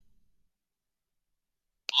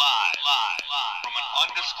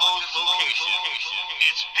undisclosed location.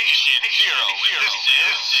 It's Patient Zero. This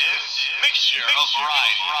is Mixture of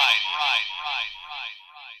Variety.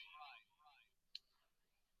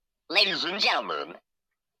 Ladies and gentlemen,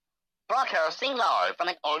 broadcasting live from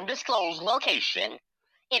an undisclosed location,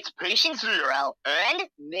 it's Patient Zero and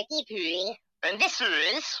Mickey P, and this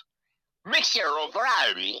is Mixture of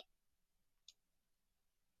Variety.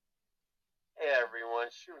 Hey everyone,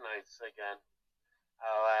 Shoe Knights again.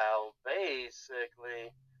 Well, basically,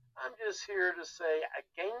 I'm just here to say a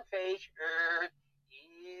game face,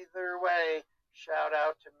 either way, shout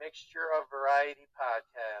out to Mixture of Variety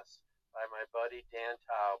podcast by my buddy Dan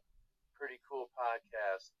Taub. Pretty cool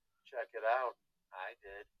podcast. Check it out. I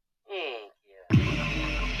did. Thank you.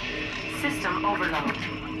 System overload.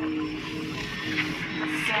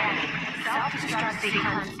 Scanning. Self-destruct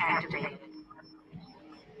sequence activated.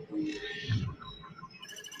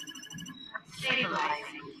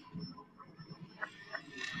 Stabilizing.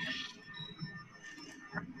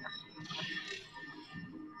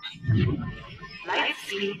 Light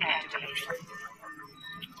speed activated.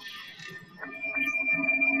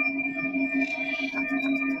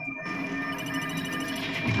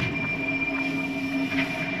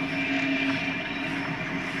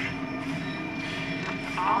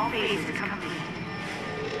 All phases complete.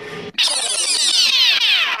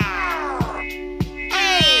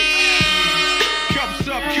 Cups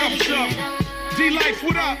up. D-Life,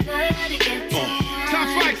 what up? Top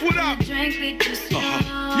Fights, what up?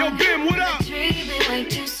 Yo, Bim, what up? Diddy,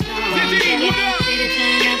 what up?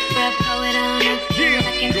 Yeah,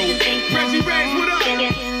 go. Reggie Reds, what up?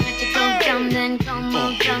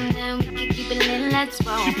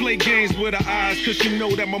 She play games with her eyes, cause she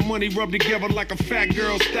know that my money rub together like a fat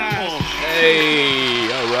girl's thighs.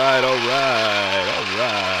 Hey,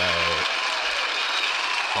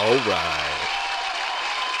 all right.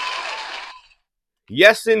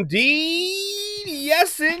 Yes, indeed.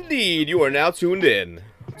 You are now tuned in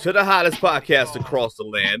to the hottest podcast across the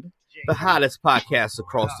land, the hottest podcast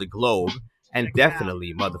across the globe, and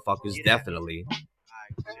definitely, motherfuckers, definitely,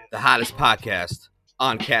 the hottest podcast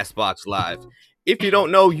on Castbox Live. If you don't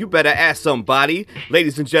know, you better ask somebody.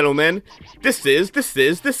 Ladies and gentlemen, this is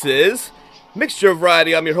Mixture of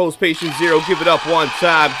Variety. I'm your host, Patient Zero. Give it up one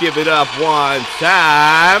time.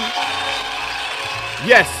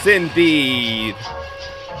 Yes, indeed.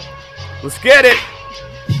 Let's get it.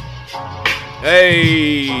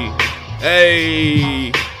 Hey.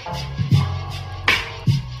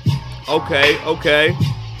 Okay.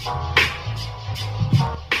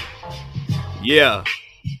 Yeah.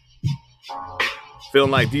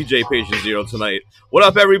 Feeling like DJ Patient Zero tonight. What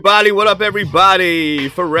up, everybody?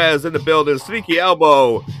 Ferez in the building. Sneaky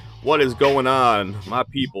Elbow. What is going on? My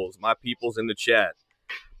peoples in the chat.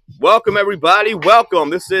 Welcome, everybody. Welcome.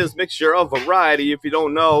 This is Mixture of Variety. If you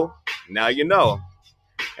don't know, now you know.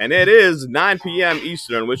 And it is 9 p.m.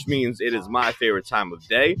 Eastern, which means it is my favorite time of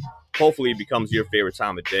day. Hopefully it becomes your favorite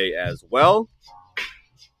time of day as well.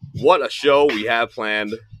 What a show we have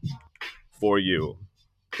planned for you.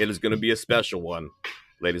 It is going to be a special one,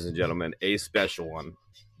 ladies and gentlemen, a special one.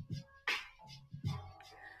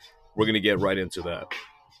 We're going to get right into that.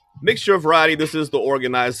 Mixture of Variety, this is the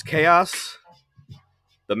organized chaos,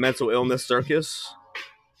 the mental illness circus,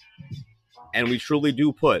 and we truly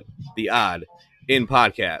do put the odd in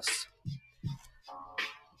podcasts.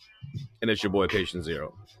 And it's your boy, Patient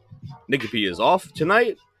Zero. Nikki P is off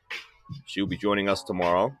tonight. She'll be joining us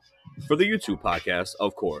tomorrow for the YouTube podcast,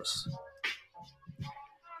 of course.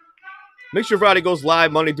 Mixture of Variety goes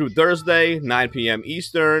live Monday through Thursday, 9 p.m.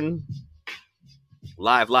 Eastern.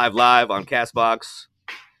 Live on Castbox.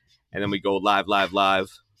 And then we go live on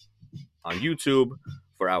YouTube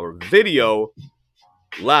for our video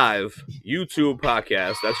live YouTube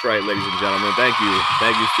podcast. That's right, ladies and gentlemen. Thank you,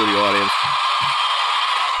 studio audience.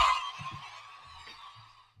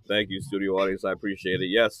 Thank you, studio audience. I appreciate it.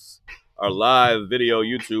 Yes, our live video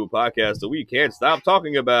YouTube podcast that we can't stop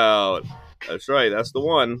talking about. That's right. That's the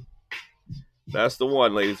one.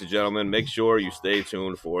 Ladies and gentlemen. Make sure you stay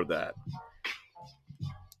tuned for that.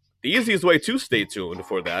 The easiest way to stay tuned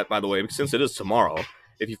for that, by the way, since it is tomorrow,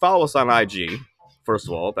 if you follow us on IG, first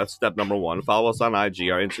of all, that's step number one. Follow us on IG.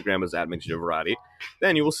 Our Instagram is @MixtureOfVariety.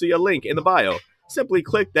 Then you will see a link in the bio. Simply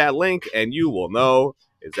click that link and you will know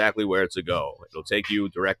exactly where to go. It'll take you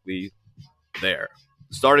directly there.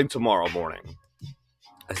 Starting tomorrow morning.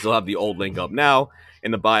 I still have the old link up now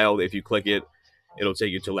in the bio. If you click it, it'll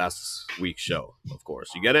take you to last week's show, of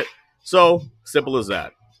course. You get it? So, simple as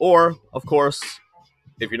that. Or, of course,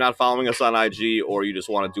 if you're not following us on IG or you just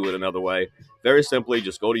want to do it another way, very simply,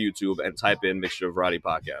 just go to YouTube and type in Mixture of Variety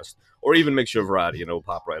Podcast. Or even Mixture of Variety, and it'll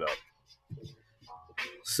pop right up.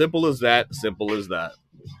 Simple as that. Simple as that.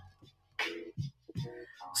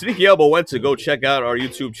 Sneaky Elbow went to go check out our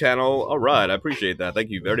YouTube channel. All right, I appreciate that. Thank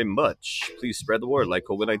you very much. Please spread the word like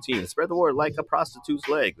COVID-19. Spread the word like a prostitute's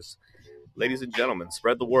legs. Ladies and gentlemen,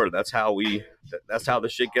 spread the word. That's how the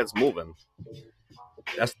shit gets moving.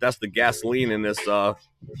 That's the gasoline in this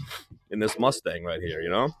Mustang right here, you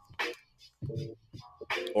know?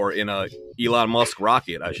 Or in a Elon Musk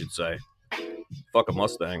rocket, I should say. Fuck a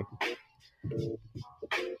Mustang.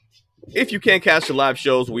 If you can't catch the live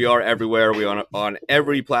shows, we are everywhere. We are on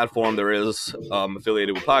every platform there is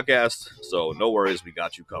affiliated with podcasts. So no worries, we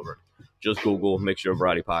got you covered. Just Google Mixture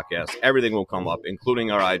Variety Podcast. Everything will come up,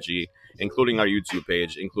 including our IG, including our YouTube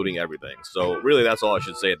page, including everything. So really, that's all I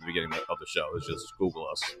should say at the beginning of the show is just Google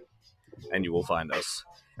us, and you will find us.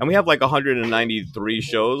 And we have like 193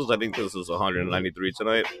 shows. I think this is 193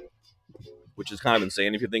 tonight, which is kind of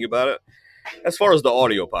insane if you think about it. As far as the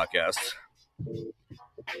audio podcast,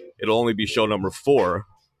 it'll only be show number 4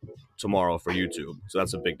 tomorrow for YouTube. So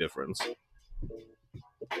that's a big difference.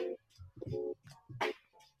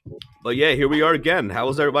 But yeah, here we are again. How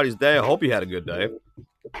was everybody's day? I hope you had a good day.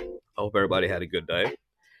 I hope everybody had a good day.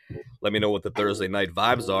 Let me know what the Thursday night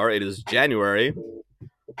vibes are. It is January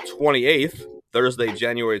 28th. Thursday,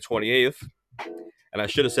 January 28th. And I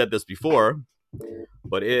should have said this before,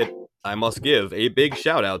 but I must give a big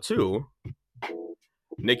shout out to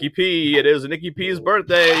Nikki P. It is Nikki P's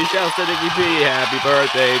birthday. Shouts to Nikki P. Happy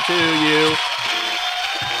birthday to you.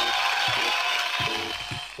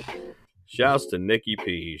 Shouts to Nikki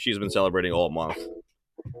P. She's been celebrating all month.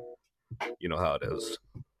 You know how it is.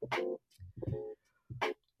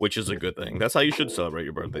 Which is a good thing. That's how you should celebrate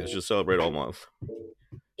your birthdays. Just celebrate all month.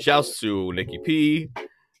 Shouts to Nikki P.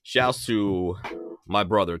 Shouts to my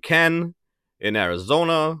brother Ken in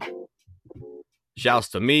Arizona. Shouts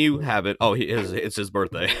to me. It's his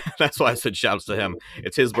birthday. That's why I said shouts to him.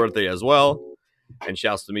 It's his birthday as well. And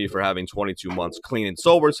shouts to me for having 22 months clean and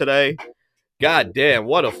sober today. God damn,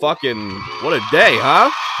 what a day, huh?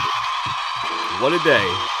 What a day.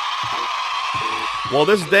 Well,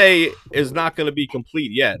 this day is not going to be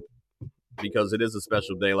complete yet because it is a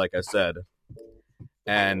special day, like I said.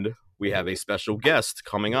 And we have a special guest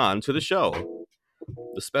coming on to the show.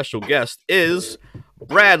 The special guest is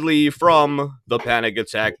Bradley from the Panic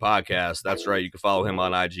Attack Podcast. That's right. You can follow him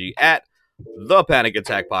on IG at the Panic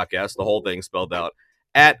Attack Podcast. The whole thing spelled out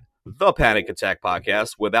at the Panic Attack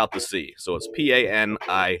Podcast without the C. So it's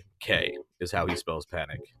Panik is how he spells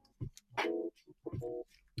panic.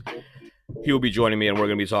 He will be joining me, and we're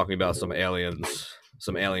going to be talking about some aliens,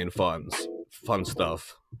 some alien fun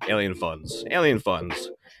stuff. Alien funds.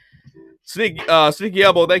 Sneaky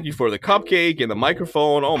Elbow, thank you for the cupcake and the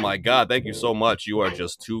microphone. Oh my God, thank you so much. You are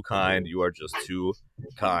just too kind.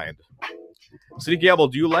 Sneaky Elbow,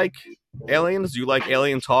 do you like aliens? Do you like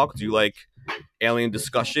alien talk? Do you like alien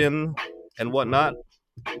discussion and whatnot?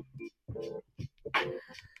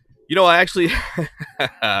 You know, I actually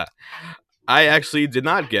did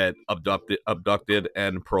not get abducted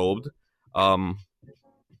and probed.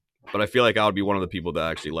 But I feel like I would be one of the people that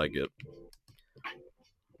actually like it.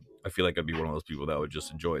 I feel like I'd be one of those people that would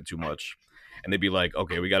just enjoy it too much. And they'd be like,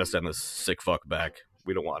 okay, we got to send this sick fuck back.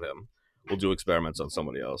 We don't want him. We'll do experiments on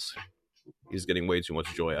somebody else. He's getting way too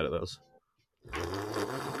much joy out of this.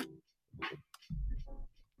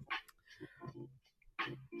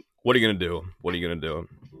 What are you going to do?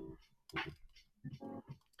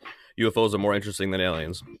 UFOs are more interesting than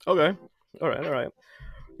aliens. Okay. All right.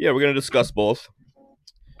 Yeah, we're going to discuss both.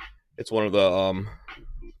 It's one of the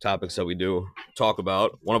topics that we do talk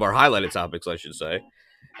about. One of our highlighted topics, I should say.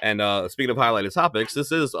 And speaking of highlighted topics,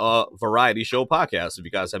 this is a variety show podcast. If you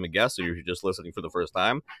guys haven't guessed or you're just listening for the first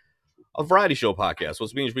time, a variety show podcast,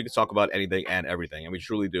 which means we can talk about anything and everything. And we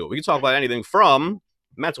truly do. We can talk about anything from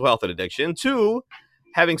mental health and addiction to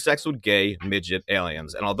having sex with gay midget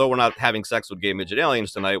aliens. And although we're not having sex with gay midget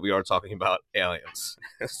aliens tonight, we are talking about aliens.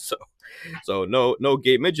 so no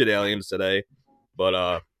gay midget aliens today,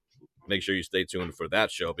 but make sure you stay tuned for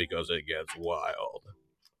that show because it gets wild.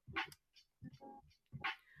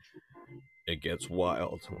 It gets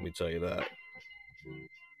wild, let me tell you that.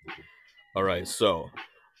 All right, so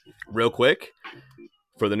real quick,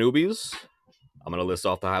 for the newbies, I'm going to list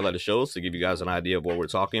off the highlighted shows to give you guys an idea of what we're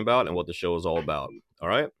talking about and what the show is all about. All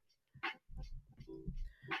right?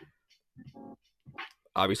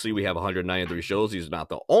 Obviously, we have 193 shows. These are not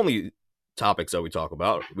the only topics that we talk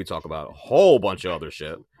about. We talk about a whole bunch of other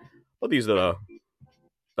shit. But these are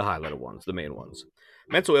the highlighted ones, the main ones.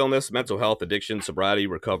 Mental illness, mental health, addiction, sobriety,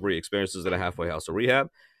 recovery, experiences in a halfway house or rehab.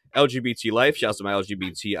 LGBT life, shouts to my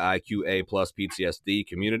LGBTIQA plus PTSD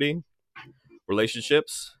community.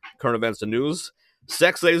 Relationships, current events and news.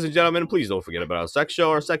 sex, ladies and gentlemen. Please don't forget about our sex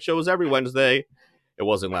show. Our sex show is every Wednesday. It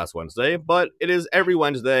wasn't last Wednesday, but it is every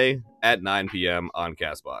Wednesday at 9 p.m. on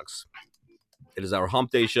CastBox. It is our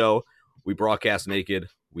hump day show. We broadcast naked.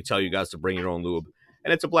 We tell you guys to bring your own lube.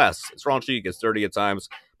 And it's a blast. It's raunchy. It gets dirty at times.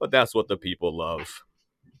 But that's what the people love.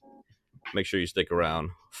 Make sure you stick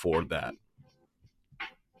around for that.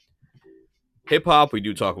 Hip-hop, we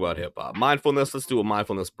do talk about hip-hop. Mindfulness, let's do a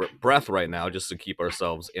mindfulness breath right now just to keep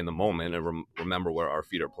ourselves in the moment and remember where our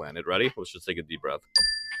feet are planted. Ready? Let's just take a deep breath.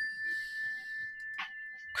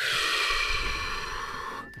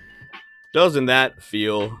 Doesn't that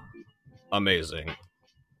feel amazing?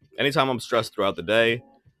 Anytime I'm stressed throughout the day,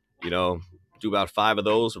 do about 5 of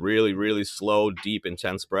those really, really slow, deep,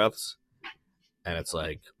 intense breaths. And it's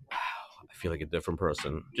like, wow, I feel like a different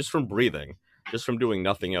person just from breathing, just from doing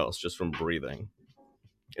nothing else, just from breathing.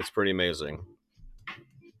 It's pretty amazing.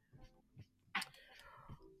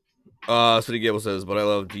 City Gable says, but I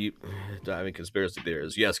love deep diving conspiracy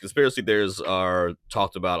theories. Yes, conspiracy theories are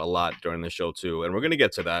talked about a lot during the show too, and we're going to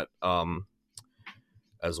get to that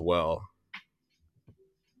as well.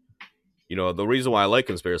 The reason why I like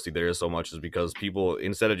conspiracy theories so much is because people,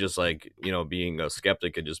 instead of just like, being a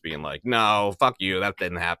skeptic and just being like, no, fuck you, that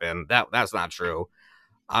didn't happen, that's not true.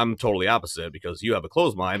 I'm totally opposite because you have a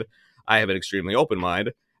closed mind. I have an extremely open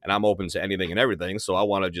mind, and I'm open to anything and everything. So I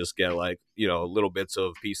want to just get like, little bits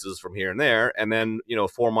of pieces from here and there, and then,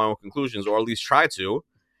 form my own conclusions, or at least try to.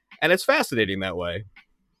 And it's fascinating that way.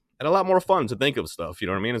 And a lot more fun to think of stuff. You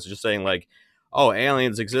know what I mean? It's just saying like, oh,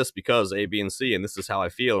 aliens exist because A, B, and C, and this is how I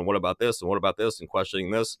feel, and what about this, and what about this, and questioning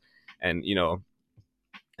this, and,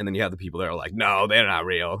 and then you have the people that are like, no, they're not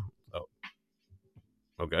real. Oh,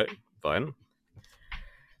 okay, fine.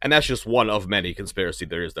 And that's just one of many conspiracy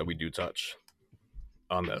theories that we do touch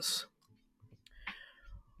on this.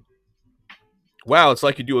 Wow, it's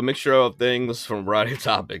like you do a mixture of things from a variety of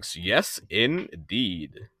topics. Yes,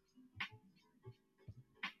 indeed.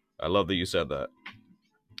 I love that you said that.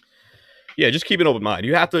 Yeah, just keep an open mind.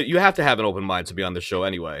 You have to have an open mind to be on the show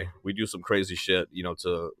anyway. We do some crazy shit,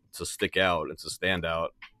 to stick out and to stand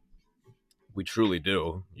out. We truly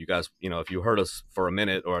do. You guys, if you heard us for a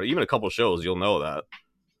minute or even a couple shows, you'll know that.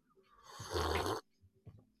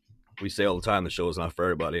 We say all the time the show is not for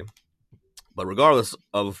everybody. But regardless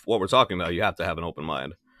of what we're talking about, you have to have an open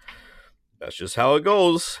mind. That's just how it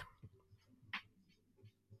goes.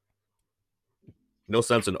 No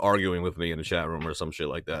sense in arguing with me in the chat room or some shit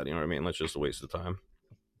like that. You know what I mean? That's just a waste of time.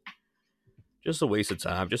 Just a waste of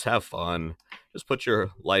time. Just have fun. Just put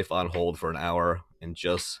your life on hold for an hour and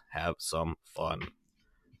just have some fun.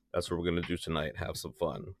 That's what we're going to do tonight. Have some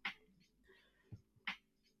fun.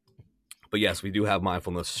 But yes, we do have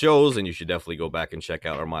mindfulness shows, and you should definitely go back and check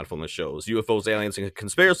out our mindfulness shows. UFOs, aliens, and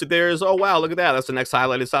conspiracy theories. Oh, wow, look at that. That's the next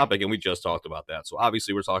highlighted topic, and we just talked about that. So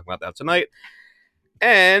obviously we're talking about that tonight.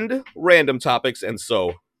 And random topics and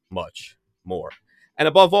so much more. And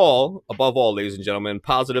above all, ladies and gentlemen,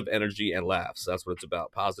 positive energy and laughs. That's what it's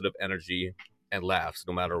about. Positive energy and laughs,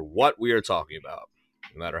 no matter what we are talking about.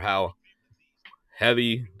 No matter how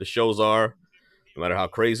heavy the shows are, no matter how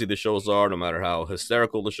crazy the shows are, no matter how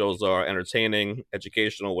hysterical the shows are, entertaining,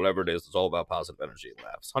 educational, whatever it is, it's all about positive energy and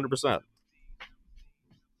laughs. 100%.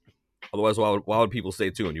 Otherwise, why would people stay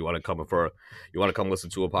tuned? You want to come listen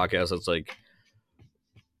to a podcast that's like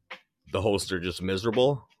the hosts are just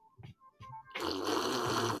miserable?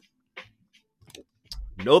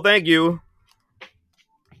 No, thank you.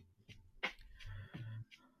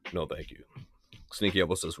 No, thank you. Sneaky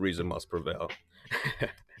Elbow says reason must prevail.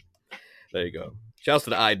 There you go. Shouts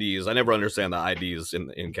to the IDs. I never understand the IDs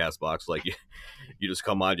in CastBox. Like, you just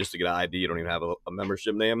come on just to get an ID. You don't even have a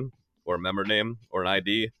membership name or a member name or an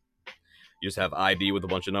ID. You just have ID with a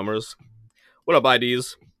bunch of numbers. What up,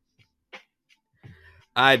 IDs?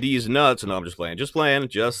 IDs nuts. No, I'm just playing. Just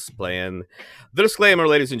playing. The disclaimer,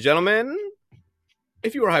 ladies and gentlemen.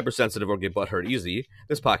 If you are hypersensitive or get butthurt easy,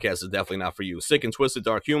 this podcast is definitely not for you. Sick and twisted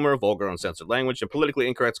dark humor, vulgar uncensored language, and politically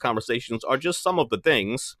incorrect conversations are just some of the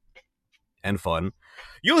things and fun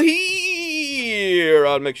you'll hear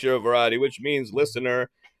on Mixture of Variety, which means listener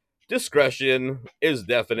discretion is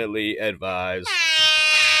definitely advised.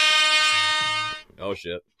 Oh,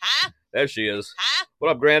 shit. Huh? There she is. Huh? What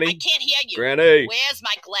up, Granny? I can't hear you. Granny. Where's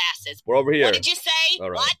my glasses? We're over here. What did you say? All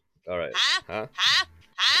right. What? All right. Huh? Huh? Huh?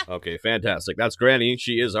 Huh? Okay, fantastic. That's Granny.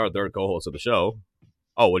 She is our third co-host of the show.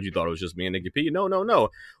 Oh, what, you thought it was just me and Nikki P? No.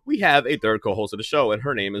 We have a third co-host of the show, and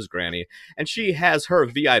her name is Granny. And she has her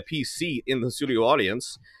VIP seat in the studio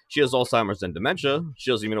audience. She has Alzheimer's and dementia.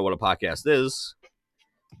 She doesn't even know what a podcast is.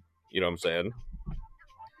 You know what I'm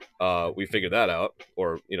saying? We figured that out.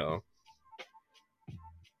 Or,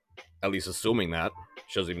 At least assuming that.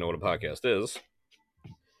 She doesn't even know what a podcast is.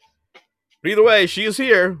 But either way, she is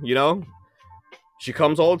here, you know. She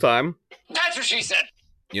comes all the time. That's what she said.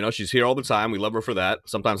 You know, she's here all the time. We love her for that.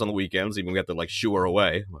 Sometimes on the weekends, even we have to, like, shoo her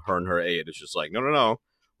away. Her and her aide. It's just like, no.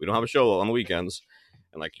 We don't have a show on the weekends.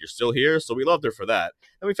 And, like, you're still here, so we loved her for that.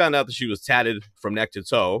 Then we found out that she was tatted from neck to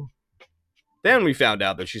toe. Then we found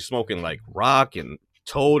out that she's smoking, like, rock and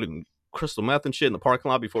toad and crystal meth and shit in the parking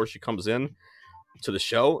lot before she comes in to the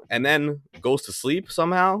show. And then goes to sleep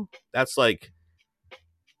somehow. That's, like,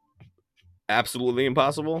 absolutely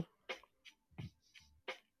impossible.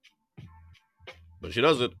 But she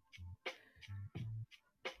does it.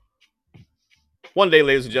 One day,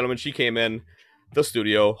 ladies and gentlemen, she came in the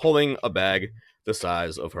studio holding a bag the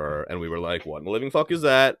size of her, and we were like, what in the living fuck is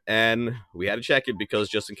that? And we had to check it because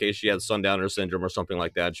just in case she had sundowner syndrome or something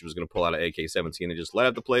like that, she was going to pull out an AK-17 and just let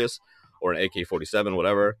out the place, or an AK-47,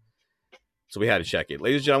 whatever. So we had to check it.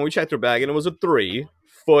 Ladies and gentlemen, we checked her bag, and it was a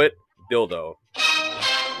 3-foot dildo.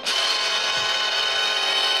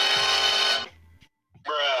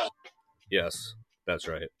 Bruh. Yes, that's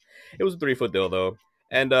right. It was a 3-foot dildo.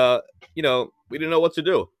 And, you know, we didn't know what to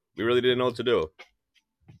do. We really didn't know what to do.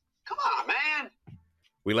 Come on, man.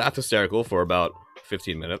 We laughed hysterical for about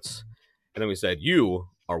 15 minutes. And then we said, you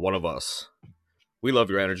are one of us. We love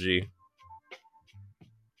your energy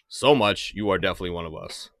so much. You are definitely one of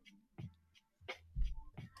us.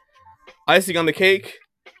 Icing on the cake.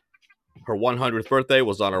 Her 100th birthday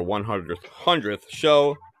was on our 100th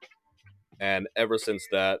show. And ever since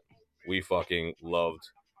that, we fucking loved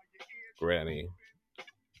Granny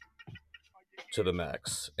to the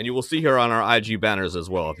max. And you will see her on our IG banners as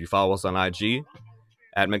well. If you follow us on IG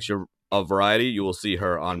at Mixture of Variety, you will see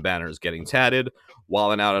her on banners getting tatted,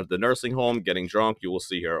 wilding out at the nursing home, getting drunk. You will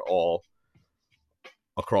see her all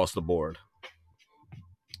across the board.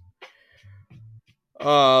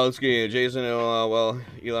 Let's get Jason. Well,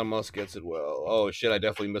 Elon Musk gets it well. Oh shit, I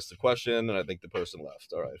definitely missed the question, and I think the person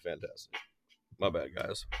left. All right, fantastic. My bad,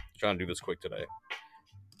 guys. Trying to do this quick today.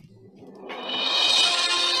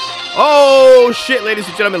 Oh shit, ladies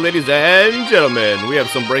and gentlemen, we have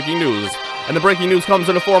some breaking news. And the breaking news comes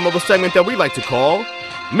in the form of a segment that we like to call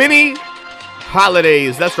Mini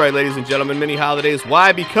Holidays. That's right, ladies and gentlemen, mini holidays.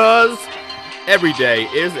 Why? Because every day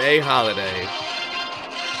is a holiday.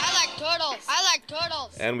 I like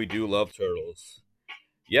turtles. And we do love turtles.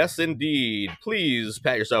 Yes, indeed. Please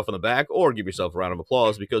pat yourself on the back or give yourself a round of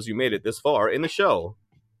applause because you made it this far in the show.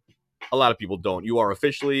 A lot of people don't. You are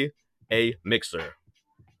officially a mixer.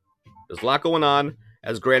 There's a lot going on.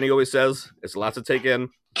 As Granny always says, it's a lot to take in.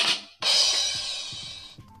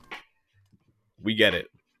 We get it.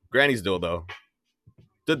 Granny's dildo.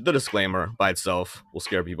 The disclaimer by itself will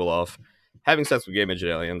scare people off. Having sex with gay midget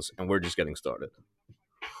aliens, and we're just getting started.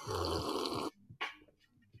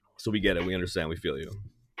 So we get it. We understand. We feel you.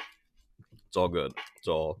 It's all good. It's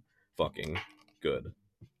all fucking good.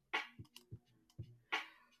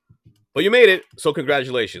 But you made it, so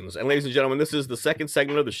congratulations. And ladies and gentlemen, this is the second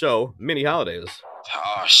segment of the show, Mini Holidays.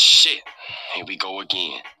 Oh, shit. Here we go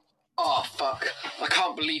again. Oh, fuck. I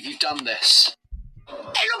can't believe you've done this. Ain't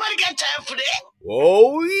nobody got time for that.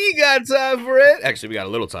 Whoa, we got time for it. Actually, we got a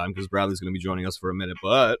little time because Bradley's going to be joining us for a minute,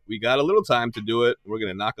 but we got a little time to do it. We're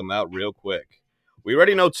going to knock them out real quick. We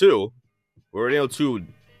already know two. We already know two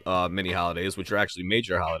mini holidays, which are actually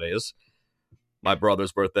major holidays. My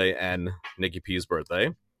brother's birthday and Nikki P's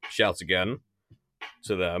birthday. Shouts again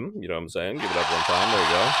to them. You know what I'm saying? Give it up one time. There you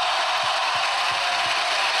go.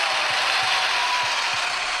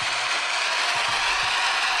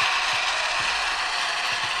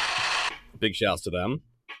 Big shouts to them.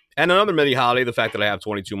 And another mini holiday, the fact that I have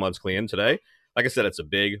 22 months clean today. Like I said, it's a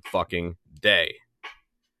big fucking day.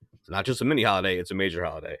 It's not just a mini holiday, it's a major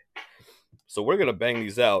holiday. So we're going to bang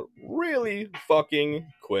these out really fucking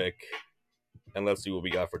quick. And let's see what we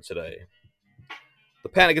got for today. The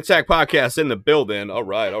Panic Attack Podcast in the building. All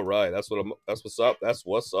right. That's what's up. That's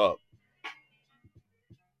what's up.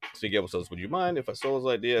 So Gable says, would you mind if I stole his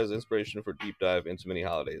idea as inspiration for deep dive into mini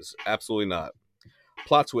holidays? Absolutely not.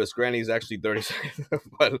 Plot twist, Granny's actually 36,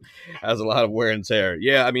 but has a lot of wear and tear.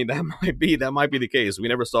 Yeah, I mean, that might be the case. We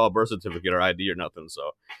never saw a birth certificate or ID or nothing, so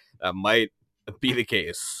that might be the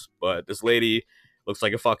case. But this lady looks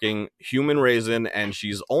like a fucking human raisin, and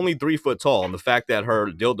she's only 3 foot tall. And the fact that her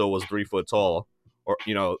dildo was 3 foot tall, or,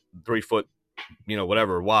 3 foot,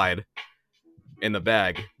 whatever, wide in the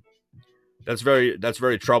bag, that's very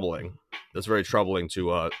troubling. That's very troubling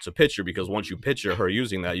to picture, because once you picture her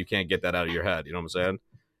using that, you can't get that out of your head. You know what I'm saying?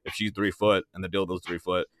 If she's 3 foot and the dildo's 3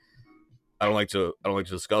 foot, I don't like to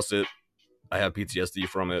discuss it. I have PTSD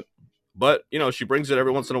from it. But, you know, she brings it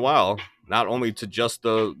every once in a while, not only to just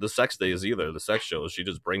the sex days either, the sex shows. She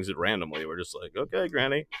just brings it randomly. We're just like, okay,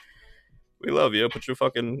 Granny, we love you. Put your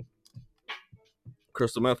fucking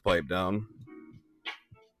crystal meth pipe down.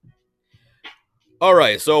 All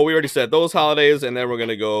right, so we already said those holidays, and then we're going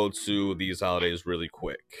to go to these holidays really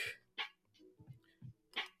quick.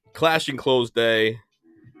 Clashing Clothes Day,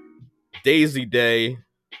 Daisy Day,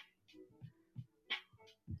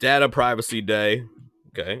 Data Privacy Day.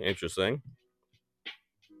 Okay, interesting.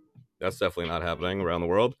 That's definitely not happening around the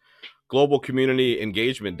world. Global Community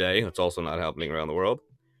Engagement Day. That's also not happening around the world.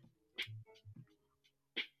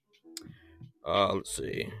 Let's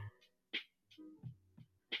see.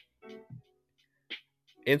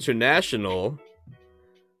 International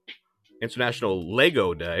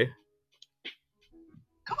Lego Day.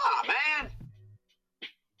 Come on, man.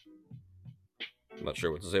 I'm not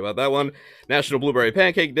sure what to say about that one. National Blueberry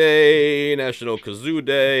Pancake Day. National Kazoo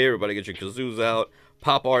Day. Everybody get your kazoos out.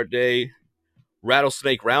 Pop Art Day.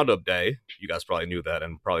 Rattlesnake Roundup Day. You guys probably knew that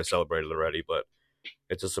and probably celebrated already, but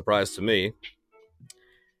it's a surprise to me.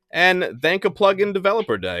 And Thank a Plugin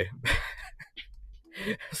Developer Day.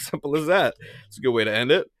 Simple as that. It's a good way to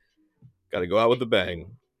end it. Gotta go out with a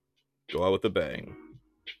bang. Go out with a bang.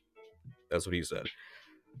 That's what he said.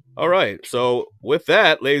 All right. So with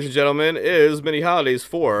that, ladies and gentlemen, is Mini Holidays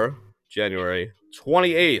for January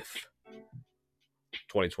 28th,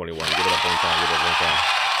 2021. Give it up one time. Give it up one time.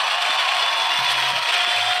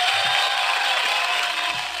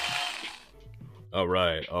 All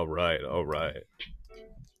right. All right. All right.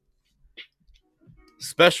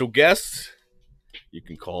 Special guests, you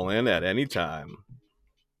can call in at any time.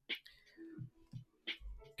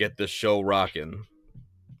 Get this show rocking.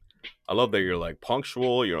 I love that you're like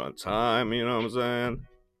punctual, you're on time, you know what I'm saying?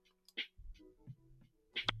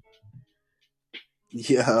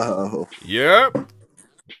 Yo. Yep.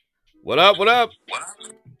 What up, what up?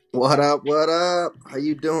 What up, what up? How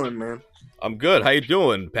you doing, man? I'm good. How you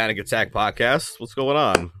doing, Panic Attack Podcast? What's going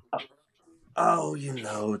on? Oh, you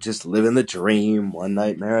know, just living the dream, one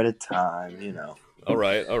nightmare at a time, you know. All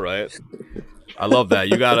right, all right. I love that.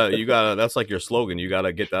 You gotta, that's like your slogan. You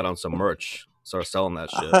gotta get that on some merch. Start selling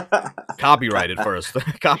that shit. Copyright it first.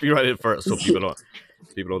 Copyright it first so people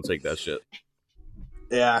don't take that shit.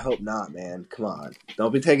 Yeah, I hope not, man. Come on.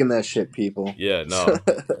 Don't be taking that shit, people. Yeah, no.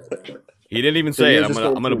 He didn't even say it. I'm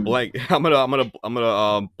gonna blank it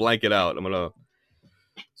out.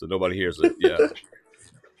 So nobody hears it. Yeah.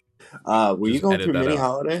 Were you going through mini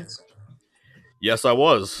holidays? Yes, I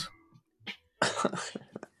was.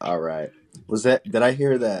 All right. Did I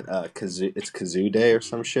hear that it's Kazoo Day or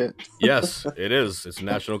some shit? Yes, it is. It's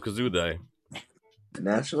National Kazoo Day.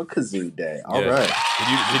 National Kazoo Day. All right.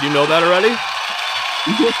 Did you know that already?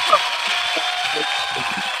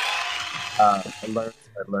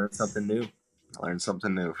 I learned something new. I learned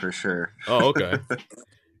something new for sure. Oh, okay.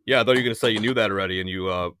 Yeah, I thought you were gonna say you knew that already and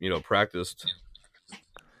you practiced.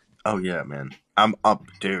 Oh yeah, man. I'm up,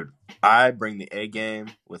 dude. I bring the A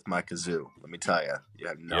game with my kazoo. Let me tell you, you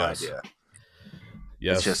have no idea.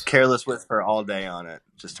 Yes. It's just Careless Whisper all day on it.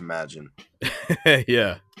 Just imagine.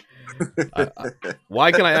 Yeah.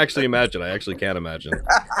 Why can I actually imagine? I actually can't imagine.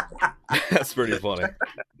 That's pretty funny.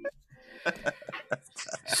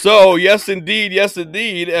 So, yes, indeed,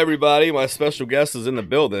 everybody. My special guest is in the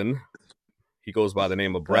building. He goes by the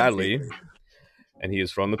name of Bradley, and he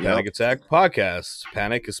is from the Panic Attack Podcast.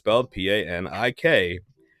 Panic is spelled Panik.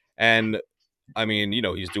 And, I mean,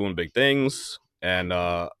 he's doing big things. And,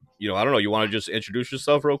 I don't know. You want to just introduce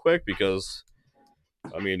yourself real quick? Because,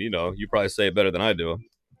 I mean, you probably say it better than I do.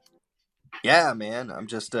 Yeah, man. I'm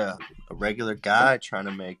just a regular guy trying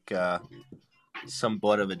to make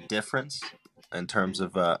somewhat of a difference in terms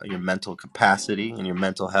of your mental capacity and your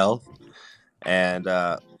mental health. And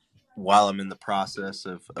while I'm in the process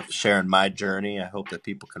of sharing my journey, I hope that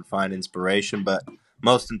people can find inspiration. But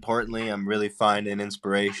most importantly, I'm really finding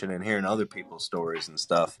inspiration in hearing other people's stories and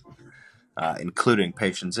stuff, including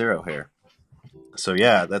Patient Zero here. So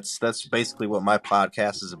yeah, that's basically what my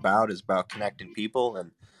podcast is about connecting people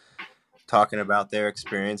and talking about their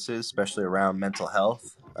experiences, especially around mental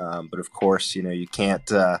health. But of course, you can't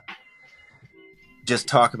just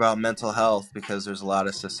talk about mental health because there's a lot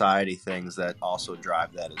of society things that also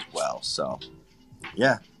drive that as well. So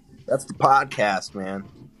yeah, that's the podcast, man.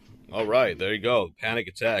 All right, there you go. Panic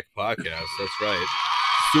Attack Podcast. That's right.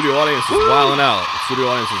 Studio audience is wilding out.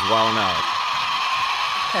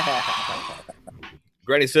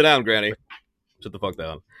 Granny, sit down, Granny. Sit the fuck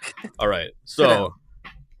down. All right. So,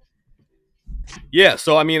 yeah.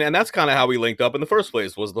 So, I mean, and that's kind of how we linked up in the first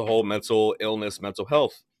place, was the whole mental illness, mental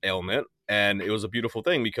health ailment. And it was a beautiful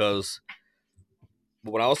thing because,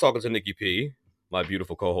 when I was talking to Nikki P, my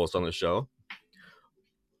beautiful co-host on the show,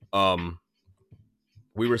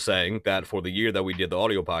 we were saying that for the year that we did the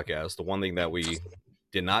audio podcast, the one thing that we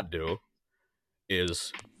did not do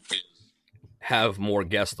is have more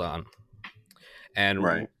guests on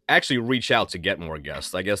and actually reach out to get more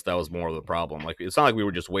guests. I guess that was more of the problem. Like, it's not like we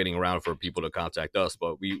were just waiting around for people to contact us,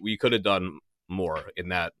 but we could have done more in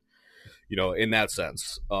that, in that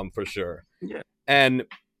sense, for sure. Yeah. And,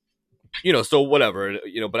 so whatever,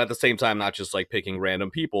 but at the same time, not just like picking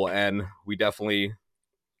random people. And we definitely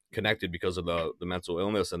connected because of the mental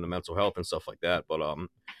illness and the mental health and stuff like that. But,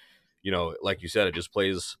 like you said, it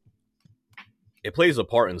plays a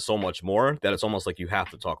part in so much more that it's almost like you have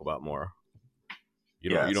to talk about more. You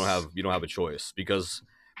don't have a choice, because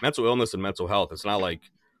mental illness and mental health, it's not like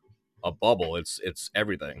a bubble. It's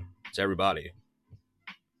everything. It's everybody.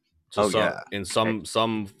 So in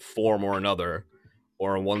some form or another,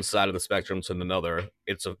 or on one side of the spectrum to another,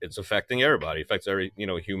 it's affecting everybody. It affects every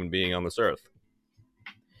human being on this earth.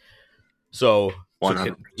 So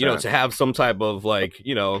to have some type of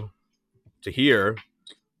to hear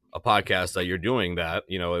a podcast that you're doing that,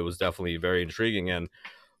 it was definitely very intriguing and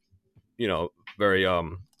very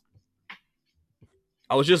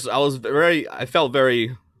I felt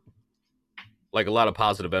very like a lot of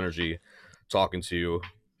positive energy talking to you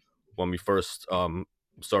when we first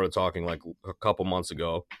started talking like a couple months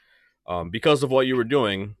ago, because of what you were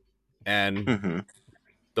doing and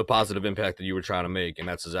the positive impact that you were trying to make. And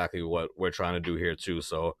that's exactly what we're trying to do here too.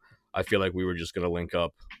 So I feel like we were just going to link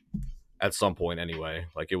up at some point anyway.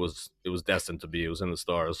 Like it was destined to be. It was in the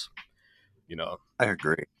stars, I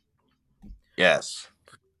agree. Yes.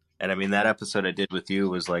 And I mean, that episode I did with you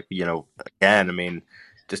was like, again, I mean,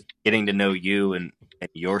 just getting to know you and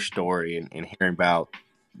your story and hearing about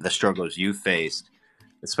the struggles you faced,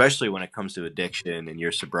 especially when it comes to addiction and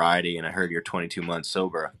your sobriety. And I heard you're 22 months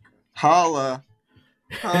sober. Holla.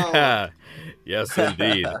 Yes,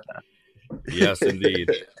 indeed. Yes,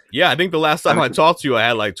 indeed. Yeah, I think the last time I talked to you, I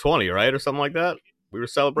had like 20, right? Or something like that. We were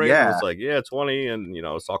celebrating. Yeah. It was like, 20. And,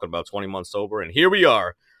 I was talking about 20 months sober. And here we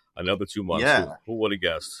are, another 2 months. Yeah. Who would have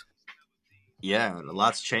guessed? Yeah, and a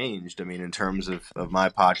lot's changed. I mean, in terms of my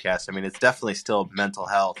podcast, I mean, it's definitely still mental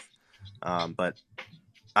health, but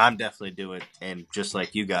I'm definitely doing, and just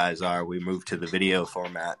like you guys are, we moved to the video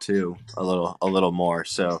format too, a little more.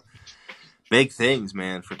 So big things,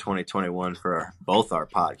 man, for 2021 for both our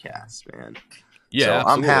podcasts, man. Yeah, so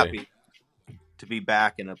absolutely. I'm happy to be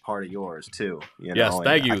back in a part of yours too. Yes,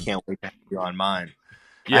 thank you. I can't wait to have you on mine.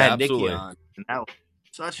 Yeah, I had absolutely. Nikki on, and that was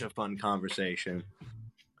such a fun conversation.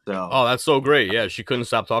 So, oh, that's so great. Yeah, she couldn't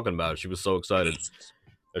stop talking about it. She was so excited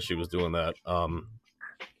that she was doing that.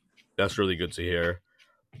 That's really good to hear.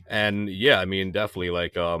 And yeah, I mean, definitely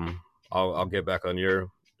like I'll get back on your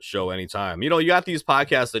show anytime. You got these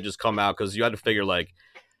podcasts that just come out because you had to figure like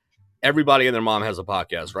everybody and their mom has a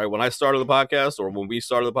podcast, right? When I started the podcast, or when we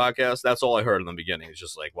started the podcast, that's all I heard in the beginning. It's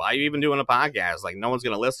just like, why are you even doing a podcast? Like, no one's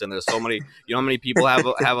gonna listen. There's so many, how many people have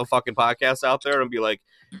a fucking podcast out there, and be like,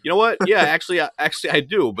 you know what? Yeah, actually I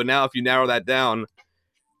do. But now if you narrow that down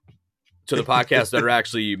to the podcasts that are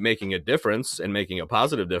actually making a difference and making a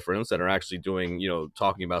positive difference, that are actually doing,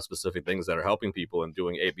 talking about specific things that are helping people and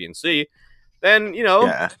doing A, B, and C, then,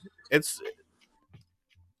 it's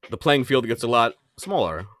the playing field gets a lot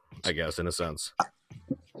smaller, I guess, in a sense.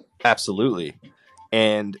 Absolutely.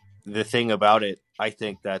 And the thing about it, I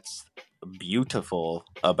think that's beautiful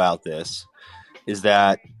about this, is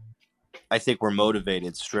that I think we're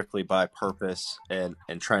motivated strictly by purpose and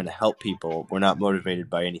trying to help people. We're not motivated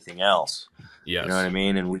by anything else. Yes. You know what I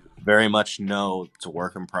mean? And we very much know it's a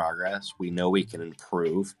work in progress. We know we can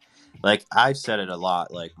improve. Like, I've said it a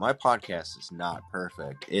lot, like, my podcast is not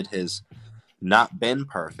perfect. It has not been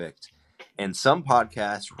perfect. And some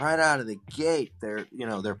podcasts right out of the gate, they're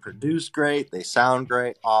produced great. They sound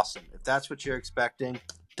great. Awesome. If that's what you're expecting,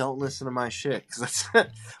 don't listen to my shit, because that's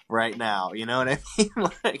right now. You know what I mean?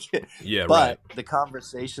 Like, yeah, but right. The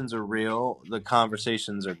conversations are real. The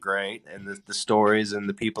conversations are great. And the stories and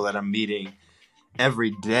the people that I'm meeting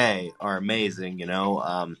every day are amazing,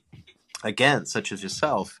 again, such as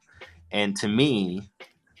yourself. And to me,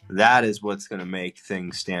 that is what's going to make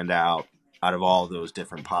things stand out of all those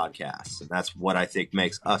different podcasts. And that's what I think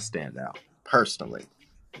makes us stand out, personally.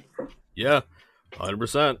 Yeah,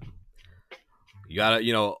 100%. You gotta,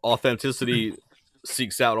 authenticity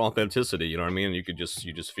seeks out authenticity. You know what I mean? You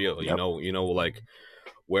just feel, Yep. Like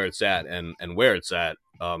where it's at, and where it's at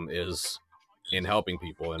is in helping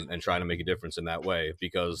people and trying to make a difference in that way.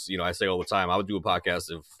 Because, I say all the time, I would do a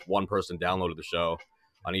podcast if one person downloaded the show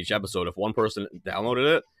on each episode. If one person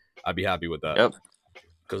downloaded it, I'd be happy with that. Yep.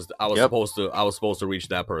 because I was supposed to reach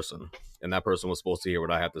that person, and that person was supposed to hear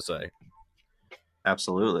what I had to say.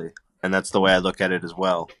 Absolutely. And that's the way I look at it as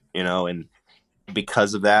well, you know, and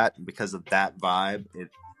because of that vibe,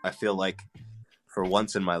 I feel like for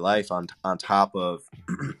once in my life, on top of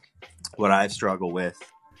what I've struggled with,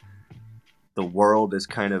 the world is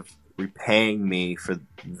kind of repaying me for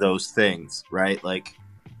those things, right? Like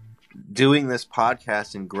doing this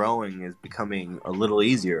podcast and growing is becoming a little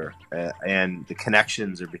easier, and the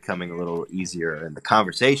connections are becoming a little easier, and the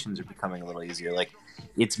conversations are becoming a little easier. Like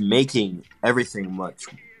it's making everything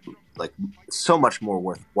so much more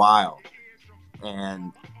worthwhile.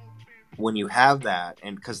 And when you have that,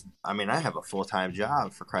 and because I mean, I have a full-time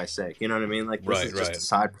job, for Christ's sake, you know what I mean? Like this is just a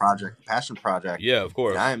side project, a passion project. Yeah, of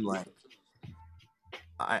course. And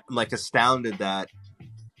I'm like astounded that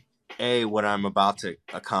what I'm about to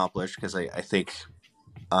accomplish, because I think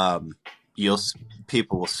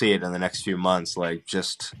people will see it in the next few months, like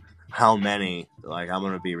just how many like I'm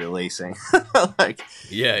gonna be releasing, like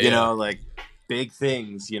you know, like big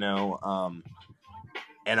things, you know.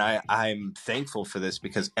 And I'm thankful for this,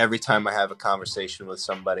 because every time I have a conversation with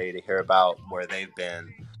somebody to hear about where they've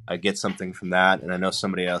been, I get something from that, and I know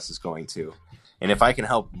somebody else is going to. And if I can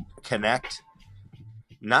help connect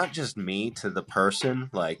not just me to the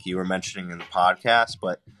person, like you were mentioning in the podcast,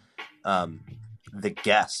 but the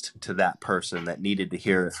guest to that person that needed to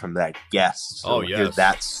hear it from that guest. So hear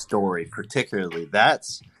that story particularly.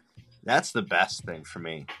 That's the best thing for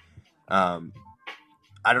me.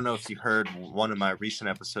 I don't know if you heard one of my recent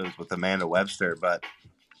episodes with Amanda Webster, but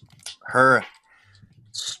her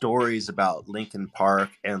stories about Linkin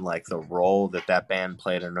Park and like the role that band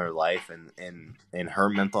played in her life and in her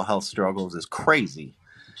mental health struggles is crazy,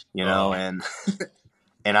 you know. And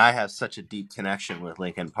I have such a deep connection with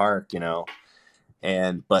Linkin Park, you know,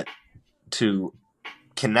 but to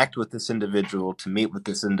connect with this individual, to meet with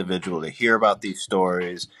this individual, to hear about these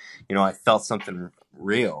stories, you know, I felt something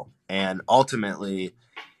real. And ultimately,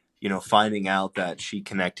 you know, finding out that she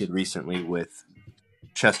connected recently with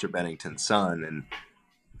Chester Bennington's son and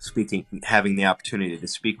having the opportunity to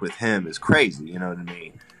speak with him is crazy, you know, to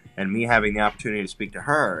me. And me having the opportunity to speak to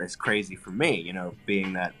her is crazy for me, you know,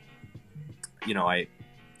 being that, you know,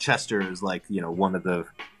 Chester is like, you know, one of the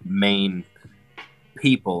main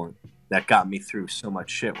people that got me through so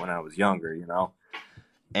much shit when I was younger, you know.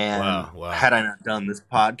 And had I not done this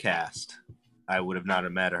podcast, I would have not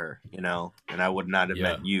have met her, you know, and I would not have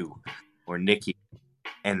met you or Nikki.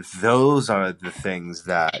 And those are the things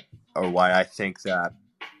that are why I think that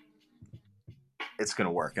it's going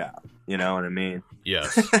to work out. You know what I mean?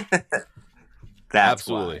 Yes. That's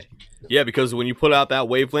absolutely. Why. Yeah, because when you put out that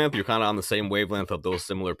wavelength, you're kind of on the same wavelength of those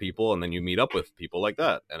similar people, and then you meet up with people like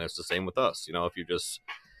that. And it's the same with us. You know, if you just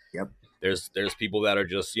there's people that are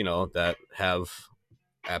just, you know, that have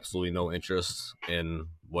absolutely no interest in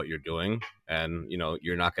what you're doing, and you know,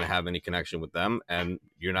 you're not going to have any connection with them, and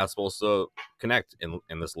you're not supposed to connect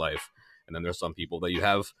in this life. And then there's some people that you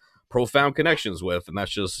have profound connections with, and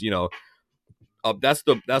that's just, you know, that's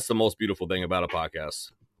the most beautiful thing about a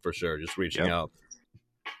podcast, for sure. Just reaching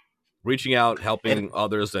out, helping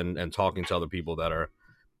others, and talking to other people that are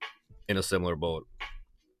in a similar boat.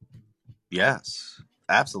 Yes,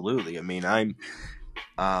 absolutely. I mean, I'm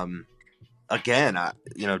again,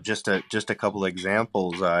 you know, just a couple of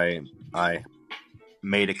examples. I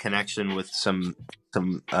made a connection with some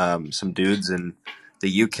dudes in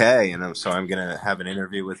the UK, and so I'm gonna have an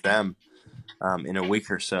interview with them in a week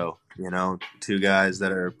or so. You know, two guys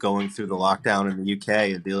that are going through the lockdown in the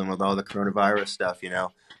UK and dealing with all the coronavirus stuff. You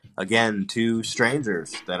know, again, two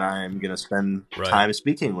strangers that I'm gonna spend time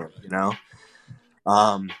speaking with. You know,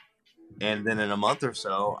 and then in a month or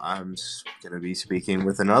so, I'm going to be speaking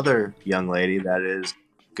with another young lady that is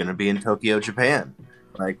going to be in Tokyo, Japan.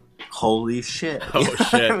 Like, holy shit. Oh,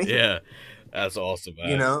 shit. I mean? Yeah. That's awesome,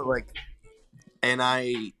 man. You know, like, and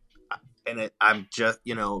I'm just,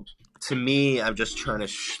 you know, to me, I'm just trying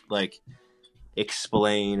to,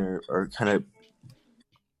 explain or kind of,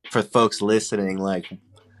 for folks listening, like,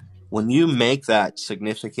 when you make that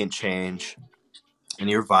significant change and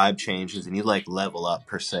your vibe changes and you, like, level up,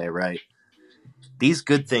 per se, right? These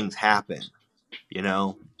good things happen, you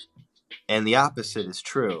know, and the opposite is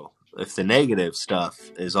true. If the negative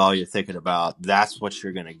stuff is all you're thinking about, that's what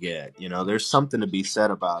you're going to get. You know, there's something to be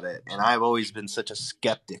said about it. And I've always been such a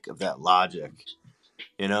skeptic of that logic,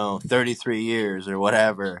 you know, 33 years or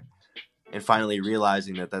whatever, and finally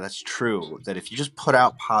realizing that that's true, that if you just put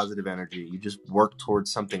out positive energy, you just work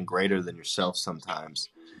towards something greater than yourself sometimes,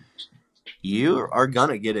 you are going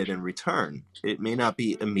to get it in return. It may not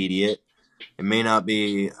be immediate. It may not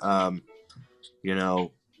be, you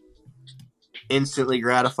know, instantly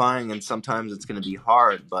gratifying, and sometimes it's going to be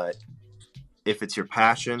hard. But if it's your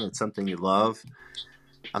passion, it's something you love,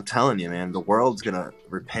 I'm telling you, man, the world's going to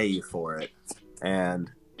repay you for it. And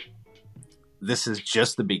this is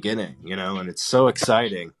just the beginning, you know, and it's so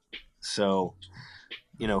exciting. So,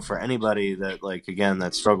 you know, for anybody that, like, again,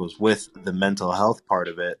 that struggles with the mental health part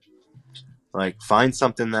of it, like, find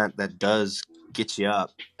something that does get you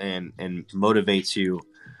up and motivates you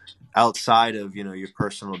outside of, you know, your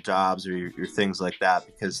personal jobs or your things like that,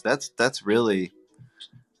 because that's really,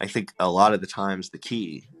 I think, a lot of the times the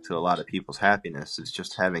key to a lot of people's happiness is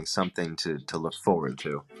just having something to look forward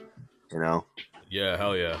to, you know? Yeah,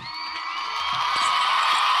 hell yeah.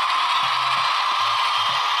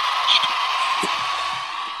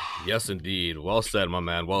 Yes, indeed. Well said, my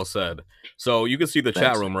man. Well said. So you can see the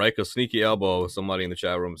chat room, right? Because Sneaky Elbow, somebody in the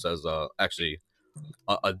chat room says, actually,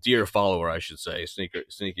 a dear follower, I should say.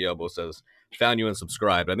 Sneaky Elbow says, found you and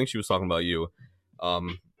subscribed. I think she was talking about you.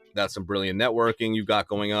 That's some brilliant networking you've got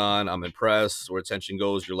going on. I'm impressed. Where attention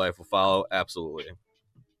goes, your life will follow. Absolutely.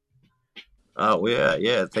 Oh,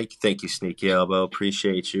 yeah. Thank you, Sneaky Elbow.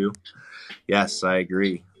 Appreciate you. Yes, I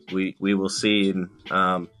agree. We will see, and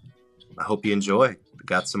I hope you enjoy. We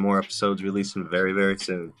got some more episodes releasing very, very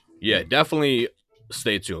soon. Yeah, definitely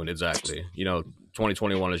stay tuned. Exactly. You know,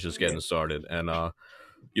 2021 is just getting started, and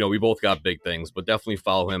you know, we both got big things, but definitely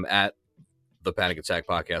follow him at the Panic Attack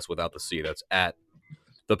Podcast without the C. That's at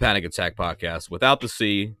the Panic Attack Podcast without the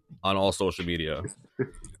C on all social media.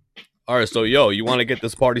 All right, so yo, you want to get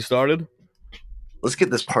this party started? Let's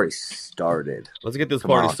get this party started. Let's get this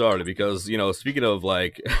party started, because, you know, speaking of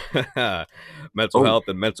like mental health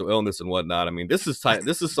and mental illness and whatnot, I mean, this is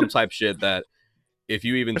some type shit that if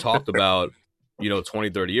you even talked about, you know,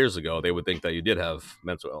 20, 30 years ago, they would think that you did have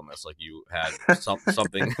mental illness, like you had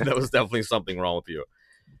something that was definitely something wrong with you,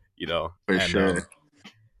 you know. For sure.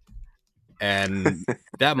 And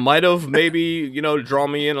that might have maybe, you know,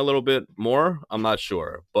 drawn me in a little bit more. I'm not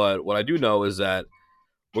sure. But what I do know is that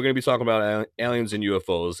we're going to be talking about aliens and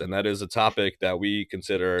UFOs, and that is a topic that we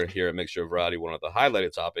consider here at Mixture of Variety one of the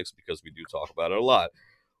highlighted topics, because we do talk about it a lot.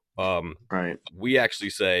 Right. We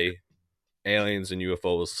actually say aliens and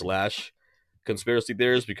UFOs / conspiracy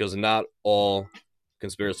theories, because not all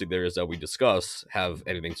conspiracy theories that we discuss have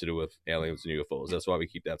anything to do with aliens and UFOs. That's why we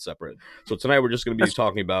keep that separate. So tonight we're just going to be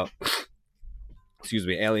talking about,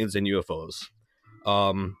 aliens and UFOs.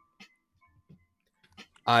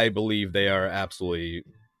 I believe they are absolutely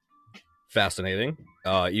fascinating,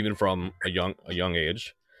 even from a young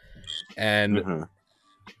age, and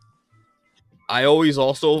I always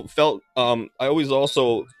also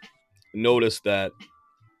noticed that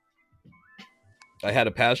I had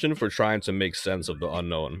a passion for trying to make sense of the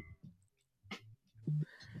unknown.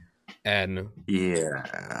 And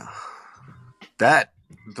yeah, that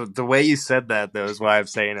the way you said that, though, is why I'm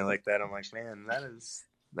saying it like that. I'm like, man,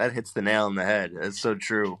 that hits the nail on the head. It's so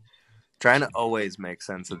true. Trying to always make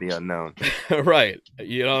sense of the unknown. Right.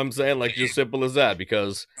 You know what I'm saying? Like, just simple as that,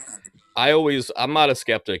 because I'm not a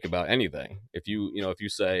skeptic about anything. If you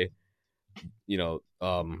say, you know,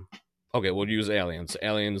 okay, we'll use aliens.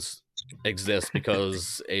 Aliens exist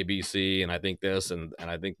because ABC, and I think this, and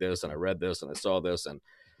I think this, and I read this, and I saw this, and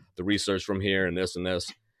the research from here, and this and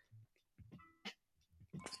this.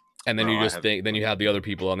 And then then you have the other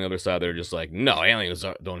people on the other side that are just like, no, aliens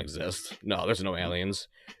don't exist. No, there's no aliens.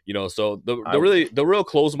 You know, so the real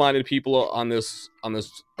closed-minded people on this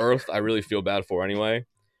earth, I really feel bad for anyway,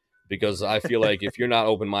 because I feel like if you're not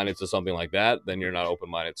open-minded to something like that, then you're not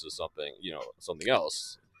open-minded to something, you know, something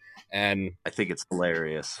else. And I think it's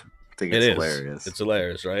hilarious. Hilarious. It's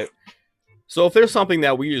hilarious, right? So if there's something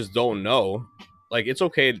that we just don't know, like, it's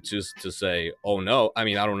okay to say, oh no, I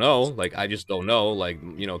mean, I don't know, like, I just don't know, like,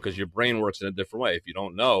 you know, because your brain works in a different way. If you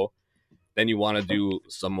don't know, then you want to do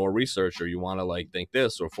some more research, or you want to, like, think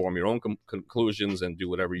this, or form your own conclusions and do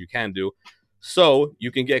whatever you can do, so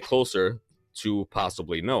you can get closer to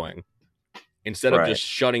possibly knowing, instead of just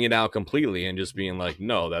shutting it out completely and just being like,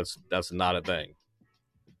 no, that's not a thing.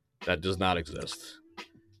 That does not exist.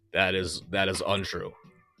 That is untrue.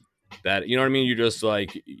 That, you know what I mean? You just,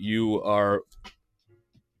 like, you are,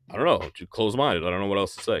 I don't know, too closed-minded. I don't know what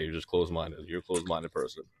else to say. You're just closed-minded. You're a closed-minded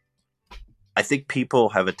person. I think people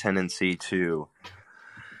have a tendency to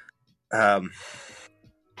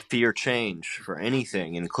fear change for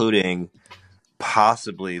anything, including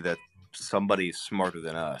possibly that somebody's smarter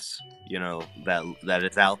than us, you know, that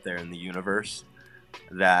is out there in the universe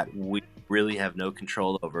that we really have no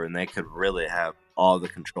control over, and they could really have all the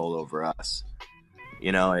control over us.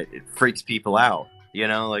 You know, it freaks people out, you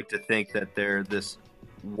know, like, to think that they're this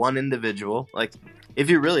one individual. Like, if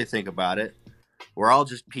you really think about it, we're all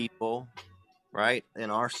just people right? In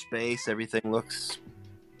our space, everything looks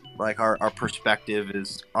like our perspective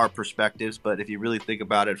is our perspectives, but if you really think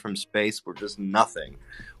about it from space, we're just nothing.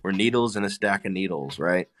 We're needles in a stack of needles,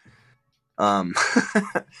 right?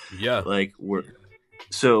 Yeah. Like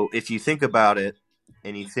so if you think about it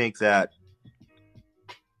and you think that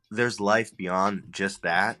there's life beyond just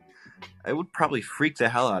that, it would probably freak the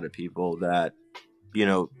hell out of people that, you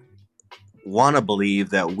know, want to believe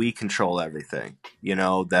that we control everything, you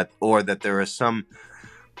know, that there is some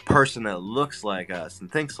person that looks like us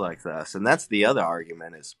and thinks like us. And that's the other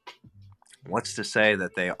argument, is what's to say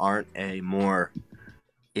that they aren't a more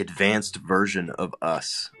advanced version of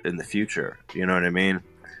us in the future? You know what I mean?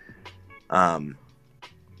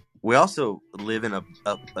 We also live in a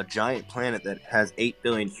giant planet that has 8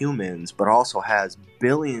 billion humans, but also has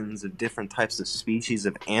billions of different types of species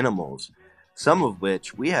of animals, some of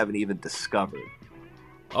which we haven't even discovered.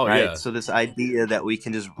 Oh, right? yeah. So this idea that we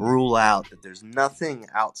can just rule out that there's nothing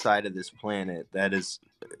outside of this planet that is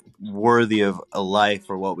worthy of a life,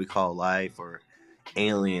 or what we call life, or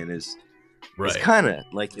alien, is kind of,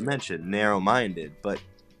 like you mentioned, narrow-minded, but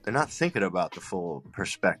they're not thinking about the full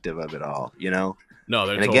perspective of it all, you know? No,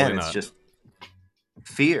 they're and totally again, not. It's just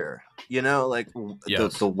fear, you know, like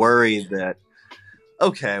Yes. the worry that,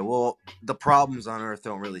 okay, well, the problems on Earth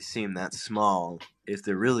don't really seem that small if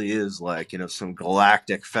there really is, like, you know, some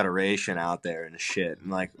galactic federation out there and shit, and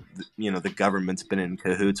like, you know, the government's been in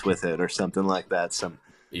cahoots with it or something like that.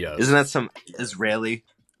 Isn't that some Israeli,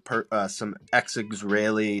 some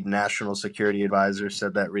ex-Israeli national security advisor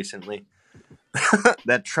said that recently?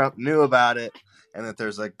 That Trump knew about it, and that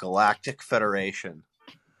there's a galactic federation.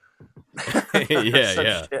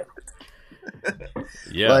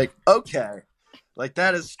 Yeah. Like, okay, like,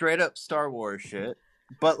 that is straight up Star Wars shit.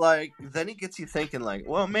 But, like, then he gets you thinking, like,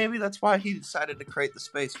 well, maybe that's why he decided to create the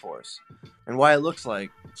Space Force, and why it looks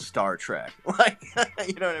like Star Trek. Like,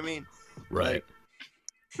 you know what I mean? Right.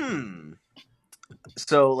 Like,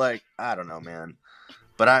 so, like, I don't know, man.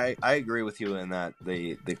 But I agree with you in that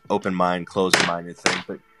the open mind, closed-minded thing.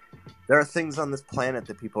 But there are things on this planet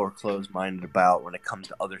that people are closed-minded about when it comes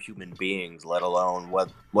to other human beings, let alone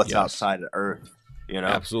what's outside of Earth. You know?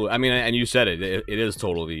 Absolutely. I mean, and you said it. It is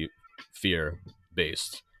totally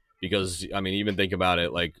fear-based, because, I mean, even think about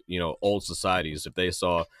it, like, you know, old societies.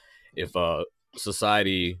 If a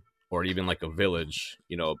society, or even like a village,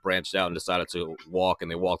 you know, branched out and decided to walk,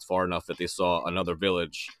 and they walked far enough that they saw another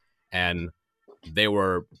village, and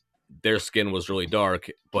their skin was really dark,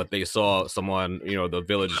 but they saw someone, you know, the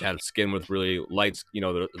village had skin with really light, you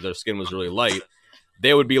know, their skin was really light,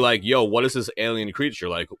 they would be like, yo, what is this alien creature?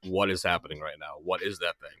 Like, what is happening right now? What is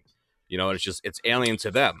that thing? You know, it's alien to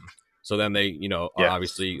them. So then they, you know, are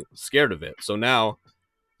obviously scared of it. So now,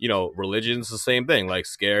 you know, religion's the same thing. Like,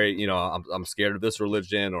 scary, you know, I'm scared of this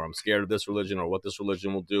religion, or I'm scared of this religion, or what this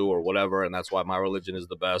religion will do, or whatever, and that's why my religion is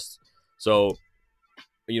the best. So,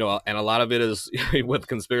 you know, and a lot of it is with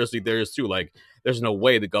conspiracy theories too. Like, there's no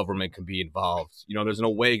way the government can be involved. You know, there's no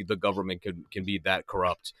way the government can be that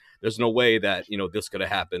corrupt. There's no way that, you know, this could have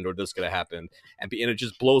happened, or this could have happened, and it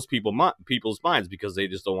just blows people's minds, because they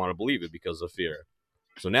just don't want to believe it because of fear.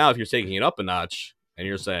 So now, if you're taking it up a notch and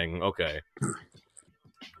you're saying, okay,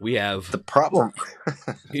 we have the problem.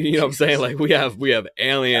 You know what I'm saying? Like, we have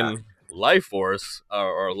alien life force,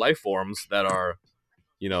 or life forms that are,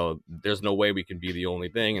 you know, there's no way we can be the only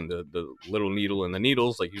thing, and the little needle in the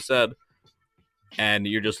needles, like you said, and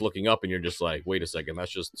you're just looking up and you're just like, wait a second,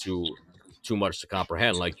 that's just too much to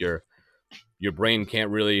comprehend. Like, your brain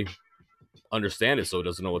can't really understand it, so it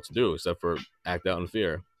doesn't know what to do except for act out in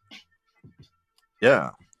fear.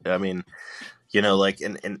 Yeah, I mean, you know, like,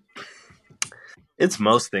 and it's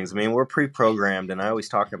most things. I mean, we're pre-programmed, and I always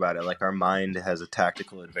talk about it, like, our mind has a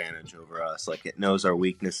tactical advantage over us. Like, it knows our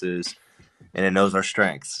weaknesses and it knows our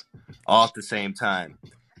strengths all at the same time,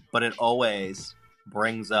 but it always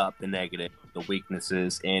brings up the negative, the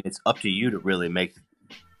weaknesses, and it's up to you to really make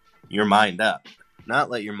your mind up,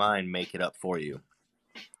 not let your mind make it up for you.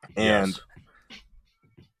 And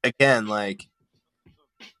again, like,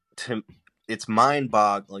 it's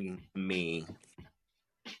mind-boggling to me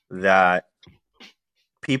that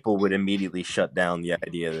people would immediately shut down the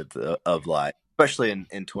idea of life, especially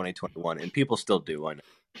in 2021, and people still do, I know.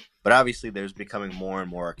 But obviously, there's becoming more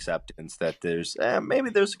and more acceptance that there's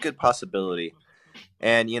maybe there's a good possibility.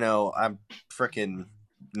 And, you know, I'm freaking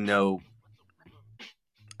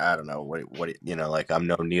I don't know what you know, like, I'm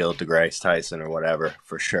no Neil deGrasse Tyson or whatever,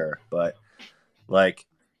 for sure. But, like,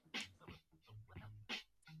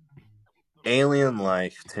 alien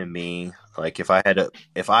life, to me, like, if I had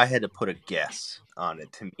to put a guess on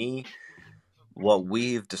it, to me, what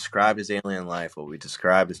we've described as alien life, what we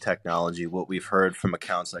described as technology, what we've heard from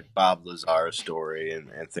accounts like Bob Lazar's story and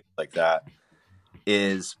things like that,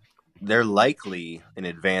 is they're likely an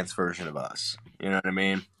advanced version of us. You know what I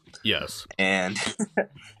mean? Yes. And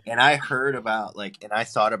I heard about and I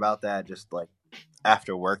thought about that just like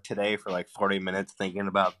after work today for like 40 minutes thinking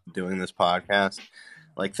about doing this podcast.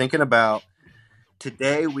 Like thinking about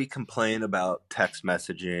today we complain about text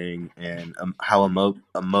messaging and how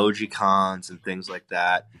emoji cons and things like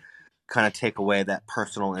that kind of take away that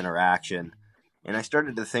personal interaction. And I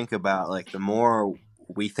started to think about like the more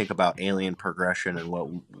we think about alien progression and what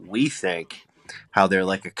we think, how they're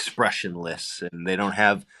like expressionless and they don't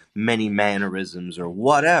have many mannerisms or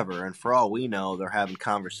whatever. And for all we know, they're having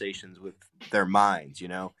conversations with their minds, you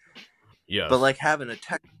know? Yes. But like having a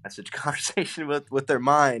text message conversation with their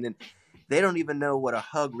mind, and they don't even know what a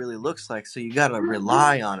hug really looks like. So you got to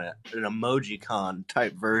rely on an emoji con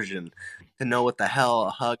type version to know what the hell a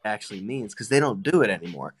hug actually means, because they don't do it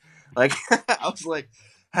anymore. Like I was like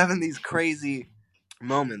having these crazy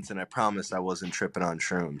moments, and I promised I wasn't tripping on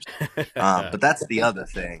shrooms. But that's the other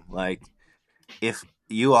thing. Like if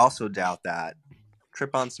you also doubt that,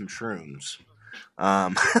 trip on some shrooms.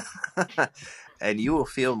 And you will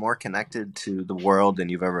feel more connected to the world than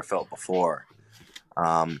you've ever felt before.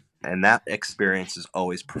 And that experience is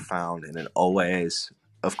always profound, and it always,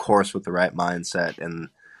 of course, with the right mindset and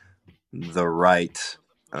the right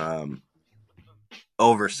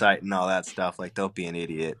oversight and all that stuff, like don't be an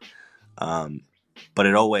idiot. But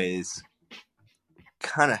it always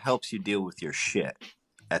kind of helps you deal with your shit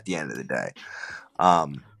at the end of the day.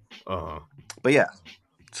 But yeah.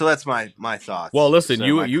 So that's my thoughts. Well, listen, So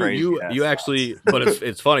you actually, but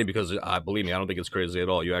it's funny because believe me, I don't think it's crazy at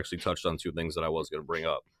all. You actually touched on two things that I was going to bring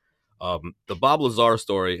up. The Bob Lazar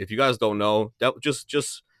story. If you guys don't know, that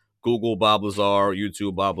just Google Bob Lazar,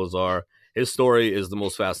 YouTube Bob Lazar. His story is the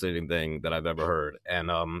most fascinating thing that I've ever heard, and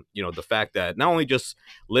the fact that not only just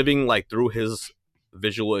living like through his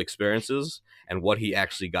visual experiences and what he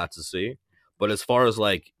actually got to see, but as far as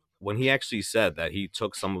like when he actually said that he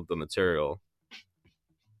took some of the material.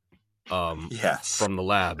 Yes. From the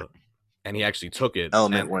lab, and he actually took it.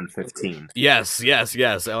 Element 115. Yes.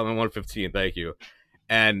 Element 115. Thank you.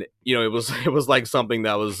 And it was like something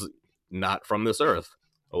that was not from this earth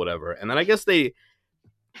or whatever. And then I guess they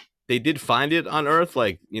did find it on Earth,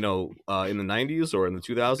 like in the 90s or in the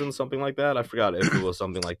 2000s, something like that. I forgot if it was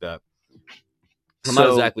something like that. Not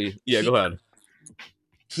exactly. Yeah, go ahead.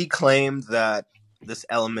 He claimed that this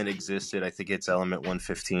element existed. I think it's element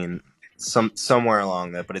 115. Somewhere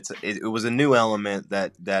along that, but it was a new element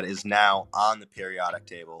that is now on the periodic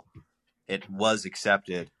table. It was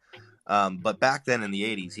accepted, but back then in the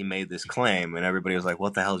 80s, he made this claim, and everybody was like,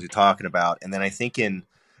 "What the hell is he talking about?" And then I think in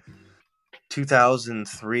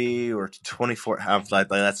 2003 or 24,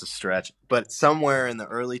 that's a stretch, but somewhere in the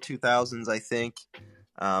early 2000s, I think,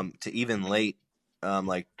 to even late,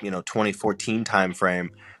 2014 timeframe.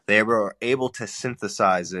 They were able to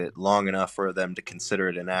synthesize it long enough for them to consider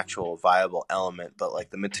it an actual viable element, but like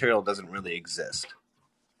the material doesn't really exist.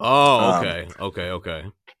 Oh, okay.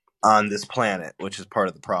 On this planet, which is part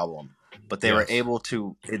of the problem. But they were able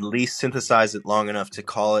to at least synthesize it long enough to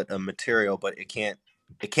call it a material, but it can't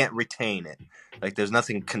retain it. Like there's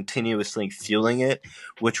nothing continuously fueling it,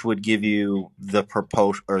 which would give you the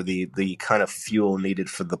propulsion or the kind of fuel needed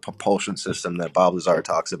for the propulsion system that Bob Lazar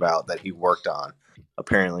talks about that he worked on.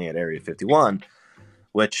 Apparently at Area 51,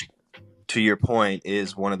 which, to your point,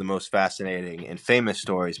 is one of the most fascinating and famous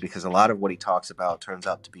stories, because a lot of what he talks about turns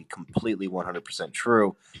out to be completely 100%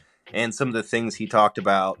 true. And some of the things he talked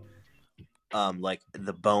about, like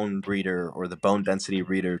the bone reader or the bone density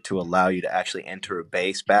reader to allow you to actually enter a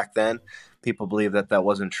base back then, people believe that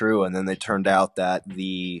wasn't true. And then it turned out that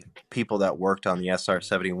the people that worked on the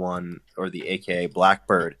SR-71 or the AKA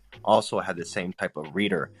Blackbird also had the same type of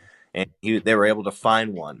reader. And they were able to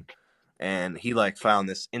find one, and he found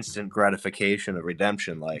this instant gratification of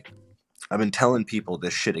redemption. Like, I've been telling people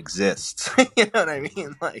this shit exists. You know what I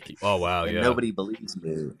mean? Like, oh wow, yeah. Nobody believes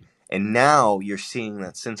me. And now you're seeing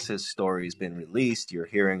that since his story's been released, you're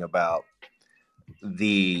hearing about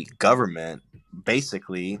the government.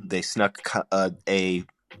 Basically, they snuck a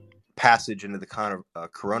passage into the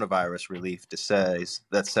coronavirus relief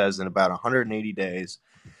that says in about 180 days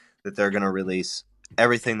that they're going to release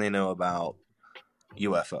everything they know about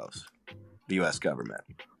UFOs, the U.S. government.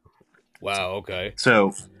 Wow, okay.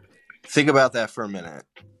 So think about that for a minute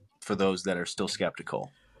for those that are still skeptical.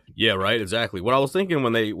 Yeah, right, exactly. What I was thinking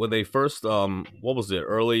when they first, what was it,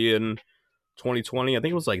 early in 2020? I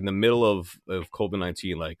think it was like in the middle of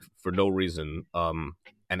COVID-19, like for no reason,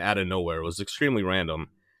 and out of nowhere. It was extremely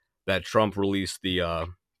random. that Trump released the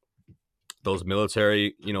those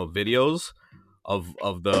military, videos of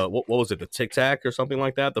the what was it, the Tic Tac or something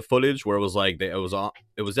like that, the footage where it was like it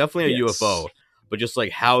was definitely a Yes. UFO, but just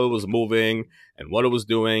like how it was moving and what it was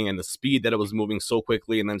doing and the speed that it was moving so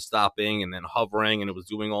quickly and then stopping and then hovering and it was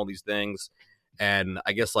doing all these things. And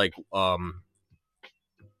I guess like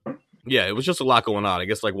yeah, it was just a lot going on. I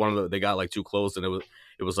guess like they got like too close and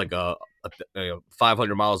it was like a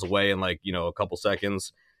 500 miles away in like a couple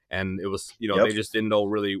seconds, and it was Yep. they just didn't know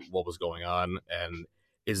really what was going on. And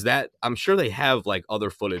is that, I'm sure they have like other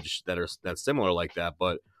footage that's similar like that,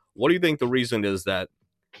 but what do you think the reason is that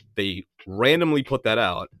they randomly put that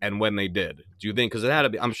out? And when they did, do you think, because it had to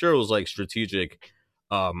be, I'm sure it was like a strategic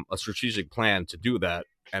plan to do that,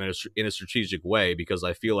 and in a strategic way, because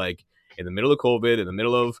I feel like in the middle of COVID, in the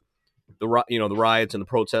middle of the riots and the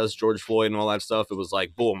protests, George Floyd and all that stuff, it was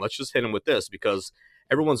like, boom, let's just hit him with this, because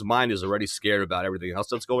everyone's mind is already scared about everything else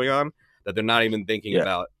that's going on, that they're not even thinking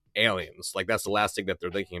about aliens. Like, that's the last thing that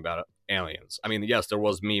they're thinking about, aliens. I mean, yes, there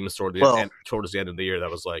was memes towards the end of the year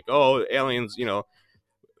that was like, oh, aliens,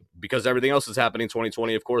 because everything else is happening in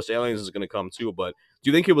 2020, of course aliens is going to come too. But do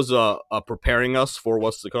you think it was preparing us for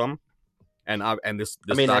what's to come? And this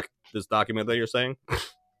document that you're saying?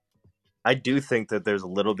 I do think that there's a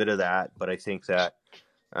little bit of that, but I think that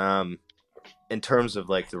in terms of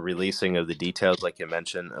like the releasing of the details, like you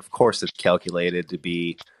mentioned, of course it's calculated to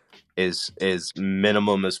be as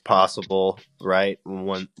minimum as possible, right?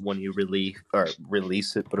 When you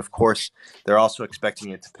release it, but of course they're also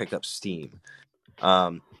expecting it to pick up steam.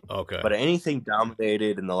 Okay. But anything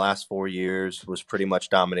dominated in the last 4 years was pretty much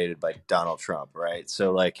dominated by Donald Trump, right?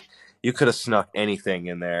 So like you could have snuck anything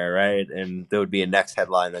in there, right? And there would be a next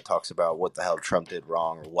headline that talks about what the hell Trump did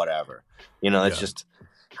wrong or whatever. That's just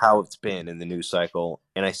how it's been in the news cycle.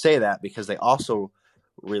 And I say that because they also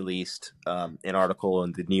released an article,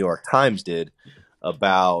 and the New York Times did,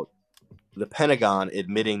 about the Pentagon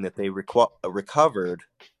admitting that they recovered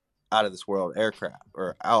out of this world aircraft,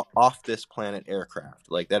 or off this planet aircraft.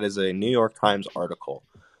 Like, that is a New York Times article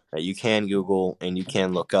that you can Google and you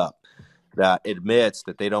can look up, that admits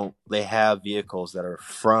that they have vehicles that are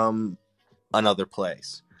from another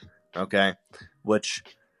place. Okay. Which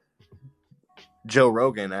Joe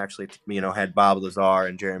Rogan actually, had Bob Lazar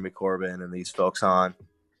and Jeremy Corbyn and these folks on.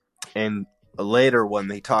 And later, when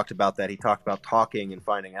he talked about that, he talked about talking and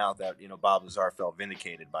finding out that, Bob Lazar felt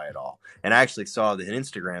vindicated by it all. And I actually saw the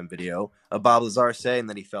Instagram video of Bob Lazar saying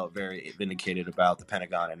that he felt very vindicated about the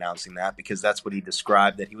Pentagon announcing that, because that's what he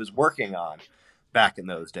described that he was working on back in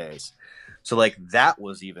those days. So like that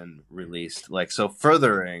was even released, like, so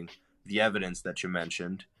furthering the evidence that you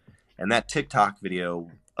mentioned. And that TikTok video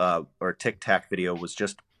or Tic Tac video was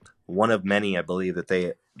just one of many, I believe, that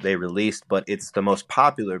they released, but it's the most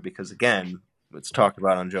popular because, again, it's talked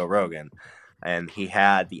about on Joe Rogan, and he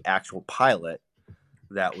had the actual pilot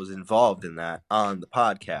that was involved in that on the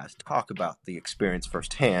podcast talk about the experience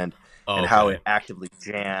firsthand and how it actively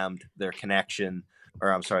jammed their connection,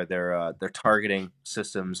 or I'm sorry, their targeting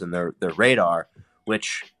systems and their radar,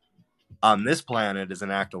 which on this planet is an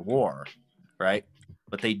act of war, right?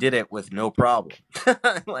 But they did it with no problem.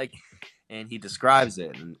 And he describes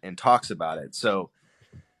it and talks about it. So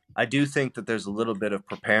I do think that there's a little bit of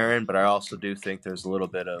preparing, but I also do think there's a little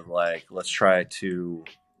bit of like, let's try to,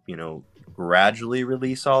 gradually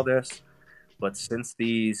release all this. But since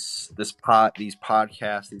these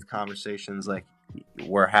podcasts, these conversations, like,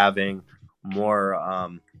 we're having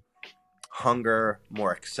more hunger,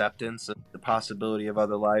 more acceptance of the possibility of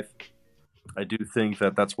other life, I do think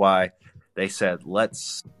that that's why they said,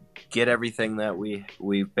 let's get everything that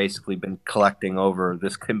we've basically been collecting over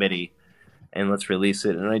this committee and let's release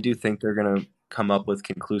it. And I do think they're going to come up with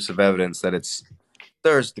conclusive evidence that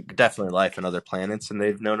there's definitely life on other planets, and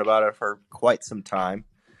they've known about it for quite some time,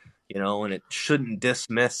 and it shouldn't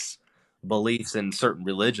dismiss beliefs in certain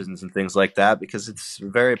religions and things like that, because it's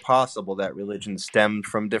very possible that religion stemmed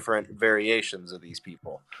from different variations of these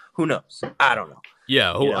people. Who knows? I don't know.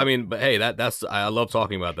 Yeah, I mean, but hey, that's I love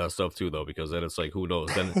talking about that stuff too, though, because then it's like, who knows?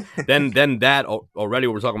 Then that already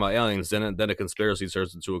we're talking about aliens. Then a conspiracy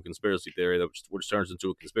turns into a conspiracy theory, which turns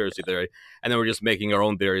into a conspiracy theory, and then we're just making our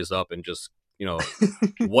own theories up and just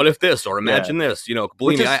what if this, or imagine this?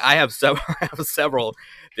 Believe me, I have several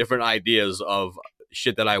different ideas of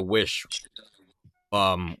shit that I wish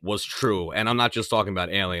was true, and I'm not just talking about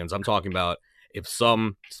aliens. I'm talking about if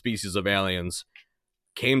some species of aliens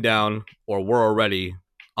came down or were already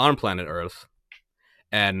on planet Earth,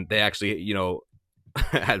 and they actually,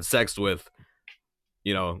 had sex with,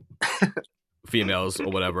 females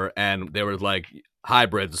or whatever, and they were like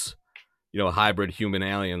hybrids, hybrid human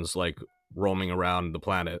aliens, like roaming around the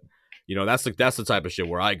planet. You know, that's the type of shit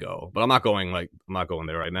where I go. But I'm not going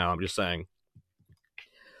there right now. I'm just saying.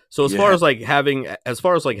 So as far as like having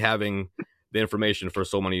the information for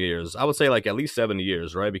so many years, I would say like at least 70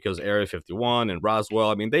 years, right? Because Area 51 and Roswell,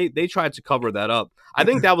 I mean, they tried to cover that up. I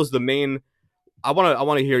think that was the main. I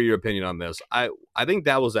want to hear your opinion on this. I think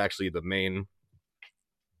that was actually the main,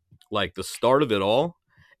 like the start of it all,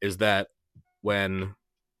 is that when,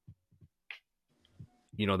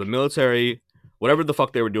 you know, the military, whatever the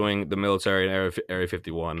fuck they were doing, the military in Area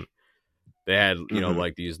 51. They had, you know,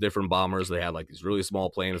 like these different bombers. They had like these really small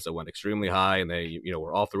planes that went extremely high, and they, you know,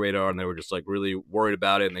 were off the radar, and they were just like really worried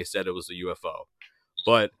about it. And they said it was a UFO.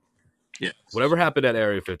 But whatever happened at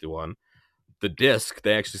Area 51, the disc,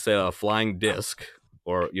 they actually say a flying disc,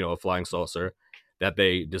 or, you know, a flying saucer that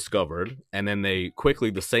they discovered. And then they quickly,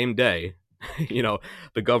 the same day, you know,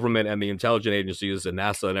 the government and the intelligence agencies and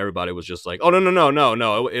NASA and everybody was just like, oh,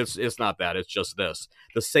 no, it's not that. It's just this.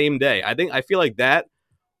 The same day. I feel like that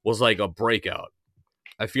was like a breakout.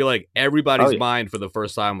 I feel like everybody's mind for the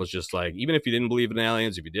first time was just like, even if you didn't believe in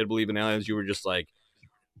aliens, if you did believe in aliens, you were just like,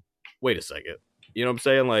 wait a second. You know what I'm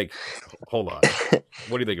saying? Like, hold on.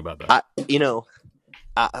 What do you think about that?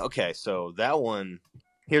 Okay, so that one,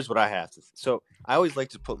 here's what I have to. So I always like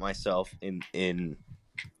to put myself in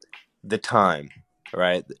the time,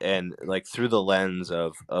 right? And like through the lens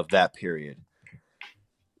of that period.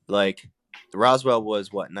 Like Roswell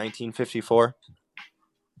was what, 1954?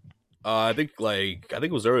 I think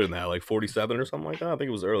it was earlier than that, like 47 or something like that. I think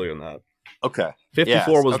it was earlier than that. Okay.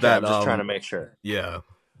 54 was that. I'm just trying to make sure. Yeah.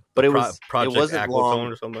 But it Project wasn't Aquatone long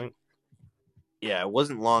or something. Yeah, it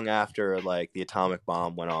wasn't long after like the atomic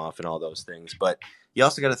bomb went off and all those things. But you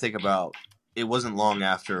also got to think about it wasn't long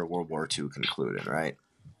after World War II concluded, right?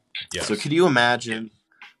 Yeah. So could you imagine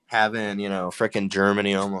having, you know, frickin'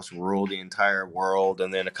 Germany almost rule the entire world,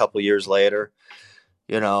 and then a couple years later,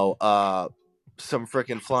 you know, some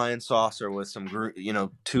frickin' flying saucer with some,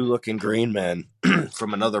 two looking green men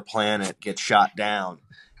from another planet get shot down.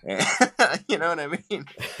 You know what I mean?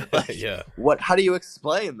 Like, yeah. How do you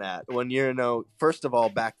explain that when you're, first of all,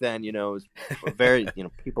 back then, it was very,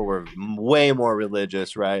 people were way more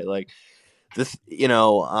religious, right? Like this,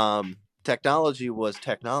 technology was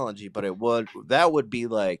technology, but that would be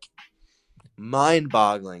like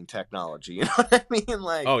mind-boggling technology. You know what I mean?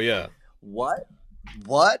 Like, oh yeah. What?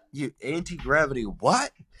 You anti-gravity?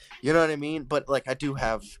 What? You know what I mean? But like, I do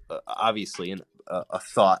have obviously a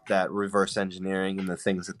thought that reverse engineering and the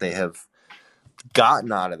things that they have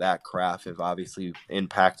gotten out of that craft have obviously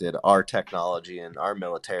impacted our technology and our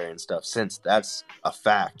military and stuff, since that's a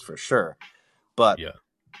fact for sure. But yeah,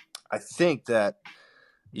 I think that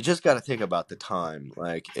you just got to think about the time.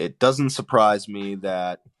 Like, it doesn't surprise me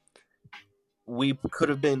that we could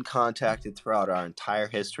have been contacted throughout our entire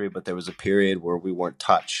history, but there was a period where we weren't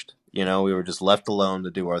touched. We were just left alone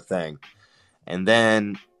to do our thing. And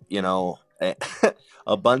then,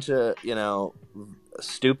 a bunch of,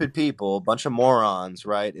 stupid people, a bunch of morons,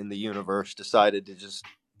 right, in the universe decided to just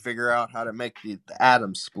figure out how to make the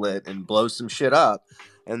atom split and blow some shit up.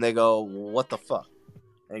 And they go, what the fuck?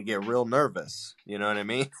 And get real nervous. You know what I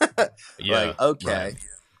mean? Yeah, like, okay.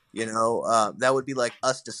 Right. That would be like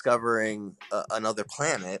us discovering another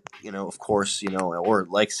planet, of course, or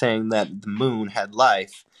like saying that the moon had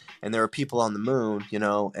life and there were people on the moon,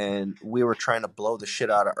 and we were trying to blow the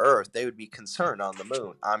shit out of Earth. They would be concerned on the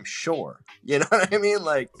moon, I'm sure. You know what I mean?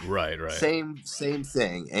 Like, right. Same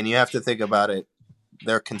thing. And you have to think about it.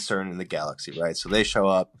 They're concerned in the galaxy, right? So they show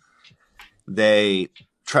up. They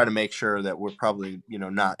try to make sure that we're probably,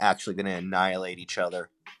 not actually going to annihilate each other.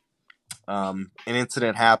 An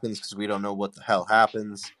incident happens because we don't know what the hell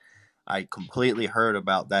happens. I completely heard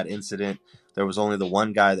about that incident. There was only the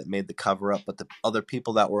one guy that made the cover up, but the other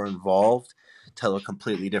people that were involved tell a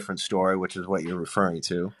completely different story, which is what you're referring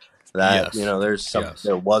to. That, yes.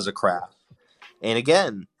 There was a craft. And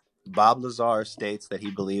again, Bob Lazar states that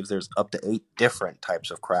he believes there's up to 8 different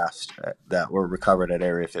types of crafts that were recovered at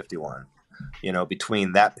Area 51,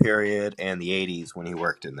 between that period and the 80s when he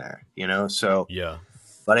worked in there, so. Yeah.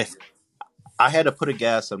 But if I had to put a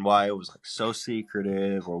guess on why it was like so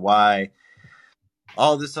secretive, or why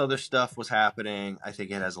all this other stuff was happening, I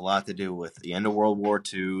think it has a lot to do with the end of World War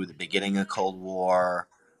II, the beginning of Cold War,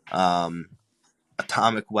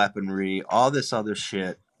 atomic weaponry, all this other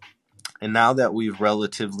shit. And now that we've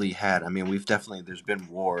relatively had, there's been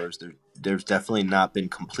wars, there's definitely not been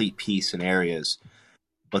complete peace in areas,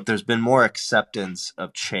 but there's been more acceptance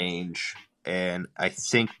of change. And I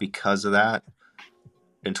think because of that,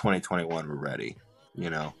 in 2021, we're ready,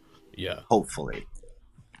 Yeah. Hopefully.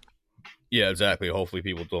 Yeah, exactly. Hopefully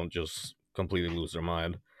people don't just completely lose their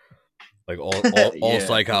mind. Like all Yeah,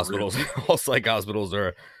 psych for real. hospitals, all psych hospitals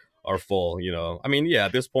are full. You know, I mean, yeah.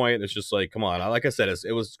 At this point, it's just like, come on. Like I said,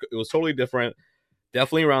 it was totally different.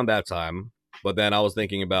 Definitely around that time. But then I was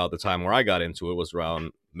thinking about the time where I got into it was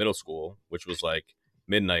around middle school, which was like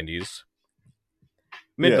mid 90s.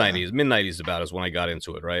 Mid 90s about is when I got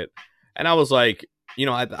into it, right? And I was like, you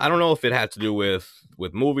know, I don't know if it had to do with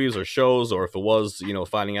movies or shows, or if it was, you know,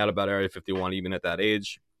 finding out about Area 51 even at that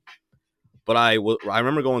age. But I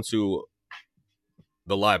remember going to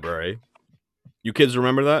the library. You kids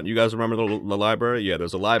remember that? You guys remember the library? Yeah,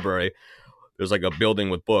 there's a library. There's like a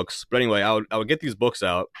building with books. But anyway, I would get these books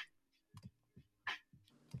out.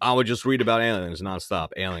 I would just read about aliens nonstop.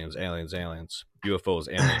 Aliens, UFOs,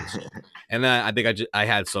 aliens. And then I think I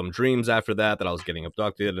had some dreams after that I was getting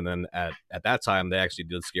abducted. And then at that time, they actually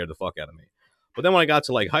did scare the fuck out of me. But then when I got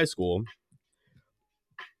to like high school,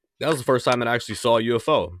 that was the first time that I actually saw a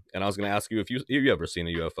UFO. And I was going to ask you if you ever seen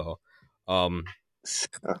a UFO.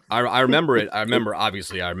 I remember it. I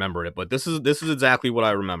remember it. But this is exactly what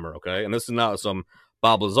I remember, okay? And this is not some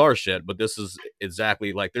Bob Lazar shit, but this is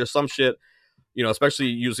exactly like there's some shit, you know, especially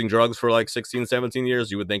using drugs for like 16, 17 years,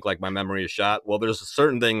 you would think like my memory is shot. Well, there's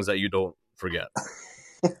certain things that you don't forget.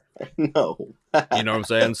 No. You know what I'm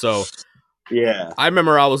saying? So yeah, I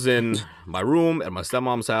remember I was in my room at my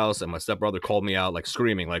stepmom's house, and my stepbrother called me out like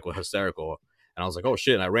screaming, like hysterical. And I was like, oh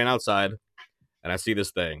shit. And I ran outside and I see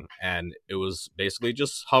this thing, and it was basically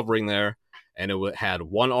just hovering there, and it had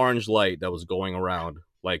one orange light that was going around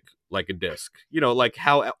like a disc, you know, like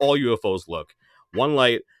how all UFOs look. One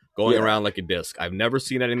light going around like a disc. I've never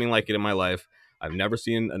seen anything like it in my life. I've never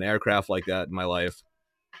seen an aircraft like that in my life.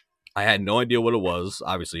 I had no idea what it was,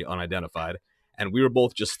 obviously unidentified. And we were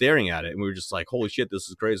both just staring at it, and we were just like, holy shit, this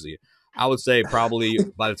is crazy. I would say probably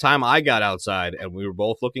by the time I got outside and we were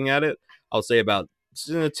both looking at it, I would say about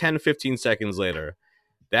 10, 15 seconds later,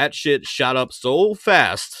 that shit shot up so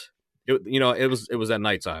fast. It was at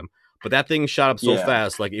nighttime, but that thing shot up so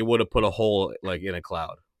fast, like it would have put a hole like in a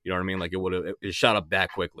cloud. You know what I mean? Like it shot up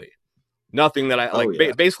that quickly. Nothing that I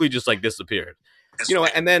like basically just like disappeared. You know,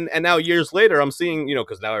 and now years later, I'm seeing, you know,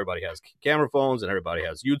 because now everybody has camera phones and everybody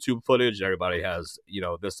has YouTube footage and everybody has, you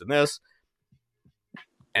know, this and this,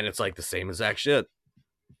 and it's like the same exact shit.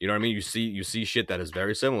 You know what I mean? You see shit that is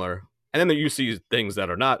very similar, and then you see things that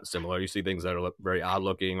are not similar. You see things that are very odd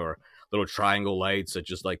looking, or little triangle lights that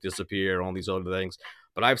just like disappear, and all these other things.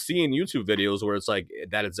 But I've seen YouTube videos where it's like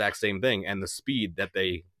that exact same thing, and the speed that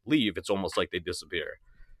they leave, it's almost like they disappear.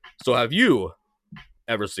 So have you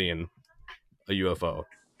ever seen a UFO?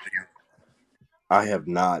 I have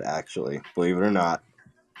not, actually. Believe it or not,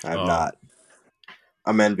 I have not.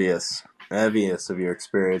 I'm envious of your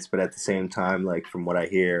experience, but at the same time, like from what I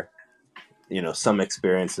hear, you know, some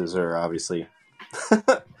experiences are obviously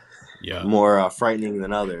more frightening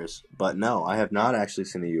than others. But no, I have not actually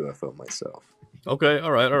seen a UFO myself. Okay,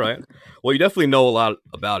 all right. Well, you definitely know a lot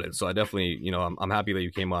about it, so I definitely, you know, I'm happy that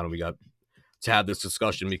you came on and we got to have this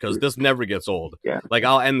discussion, because this never gets old. Yeah. Like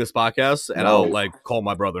I'll end this podcast and I'll like call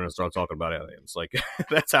my brother and start talking about aliens. Like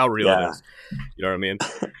that's how real it is. You know what I mean?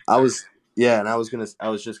 I was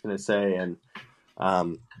just gonna say, and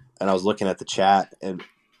I was looking at the chat, and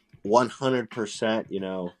 100%, you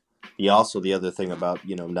know, the other thing about,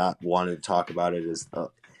 you know, not wanting to talk about it is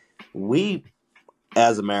we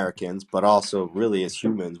as Americans, but also really as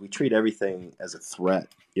humans, we treat everything as a threat.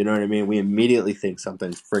 You know what I mean? We immediately think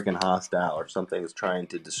something's freaking hostile or something's trying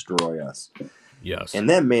to destroy us. Yes. And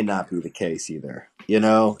that may not be the case either, you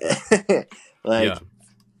know?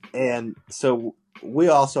 And so we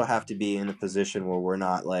also have to be in a position where we're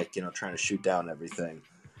not like, you know, trying to shoot down everything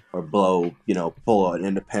or pull an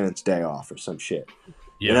Independence Day off or some shit.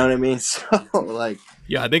 Yeah. You know what I mean? So, like...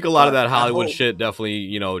 Yeah, I think a lot of that Hollywood shit definitely,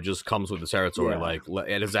 you know, just comes with the territory. Yeah.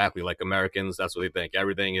 And exactly, like Americans, that's what they think.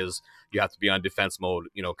 Everything is, you have to be on defense mode,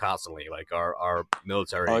 you know, constantly. Like our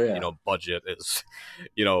military, you know, budget is,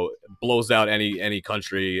 you know, blows out any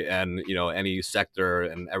country and, you know, any sector,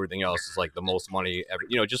 and everything else is like the most money ever,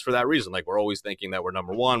 you know, just for that reason. Like we're always thinking that we're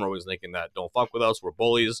number one. We're always thinking that don't fuck with us. We're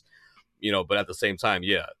bullies. You know, but at the same time,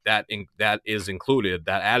 that is included.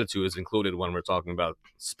 That attitude is included when we're talking about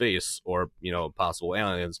space or, you know, possible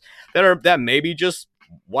aliens that maybe just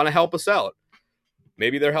want to help us out.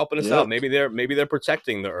 Maybe they're helping us out. Maybe they're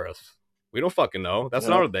protecting the Earth. We don't fucking know. That's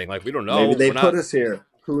another thing. Like we don't know. Maybe they put us here.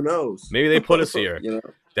 Who knows? Maybe they put us here. You know?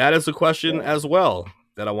 That is a question as well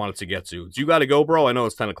that I wanted to get to. Do you got to go, bro? I know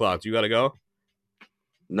it's 10 o'clock. Do you got to go?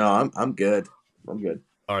 No, I'm good. I'm good.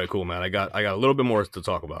 All right, cool, man. I got a little bit more to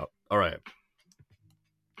talk about. All right.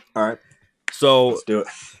 So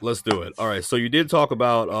let's do it. All right. So you did talk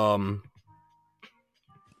about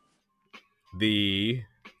the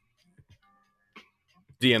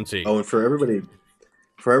DMT. Oh, and for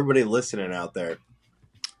everybody listening out there,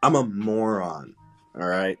 I'm a moron. All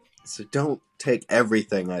right, so don't take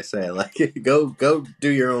everything I say. Like, go do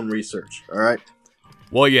your own research. All right.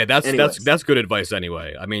 Well, yeah, that's Anyways. that's good advice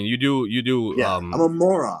anyway. I mean, you do. Yeah, I'm a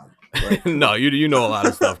moron. Like, no, you know a lot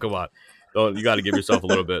of stuff. Come on, you got to give yourself a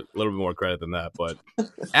little bit more credit than that. But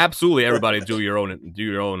absolutely, everybody do your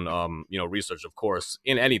own research, of course,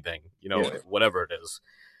 in anything, whatever it is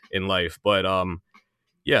in life. But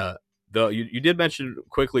yeah, you did mention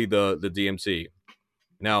quickly the DMT.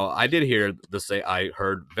 Now, I did hear I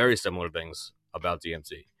heard very similar things about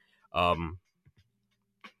DMT,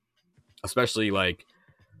 especially like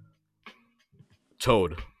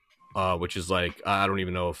Toad. Which is like, I don't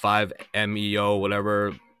even know, 5-MeO,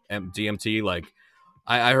 whatever, DMT. Like,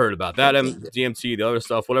 I heard about that DMT, the other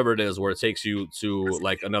stuff, whatever it is, where it takes you to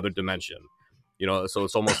like another dimension. So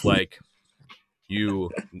it's almost like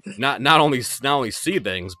you not only see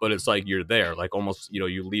things, but it's like you're there, like almost,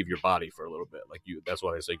 you leave your body for a little bit. Like that's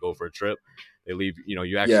why they say go for a trip. They leave,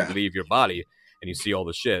 you actually leave your body and you see all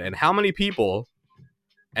the shit. And how many people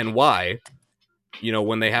and why,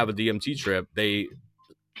 when they have a DMT trip, they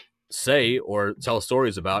say or tell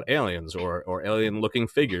stories about aliens or alien looking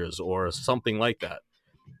figures or something like that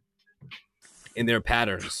in their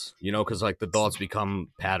patterns, because like the thoughts become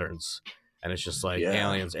patterns and it's just like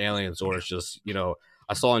aliens, or it's just,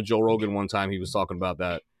 I saw on Joe Rogan one time, he was talking about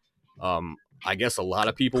that. I guess a lot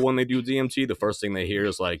of people, when they do DMT, the first thing they hear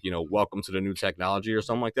is like, welcome to the new technology or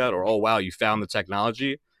something like that. Or, oh, wow, you found the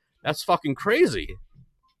technology. That's fucking crazy.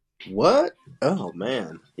 What? Oh,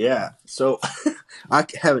 man. Yeah. So I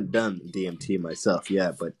haven't done DMT myself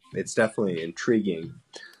yet, but it's definitely intriguing.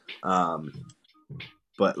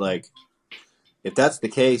 But like, if that's the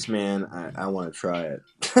case, man, I want to try it.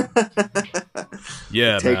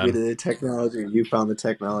 Yeah, Take me to the technology. You found the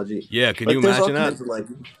technology. Yeah, can you imagine that?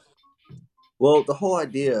 Well, the whole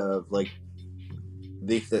idea of like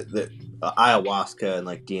the ayahuasca and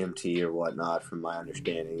like DMT or whatnot, from my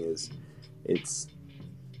understanding, is it's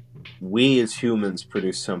we as humans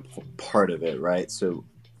produce some part of it, right? So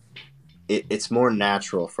it's more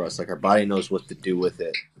natural for us. Like our body knows what to do with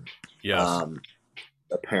it. Yes.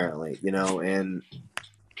 Apparently, and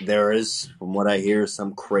there is, from what I hear,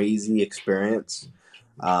 some crazy experience.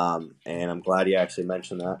 And I'm glad you actually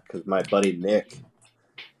mentioned that, because my buddy Nick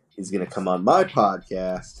is going to come on my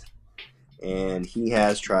podcast, and he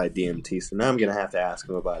has tried DMT. So now I'm going to have to ask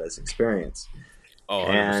him about his experience. Oh,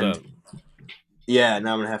 100%. And yeah,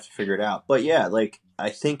 now I'm going to have to figure it out. But yeah, like, I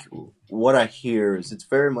think what I hear is it's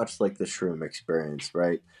very much like the shroom experience,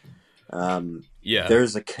 right? Yeah.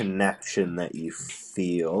 There's a connection that you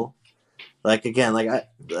feel. Like, again,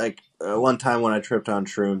 one time when I tripped on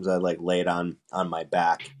shrooms, I like laid on my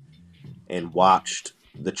back and watched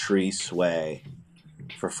the tree sway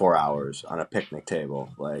for 4 hours on a picnic table.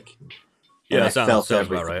 Like, yeah, that sounds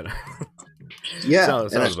about right. Yeah,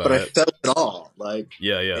 but I felt it all. Like,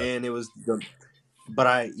 yeah. And it was but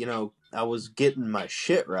I was getting my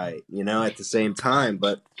shit right, at the same time.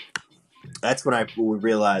 But that's when I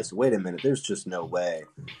realized, wait a minute, there's just no way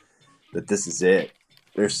that this is it.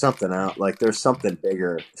 There's something out, like there's something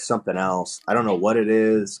bigger, something else. I don't know what it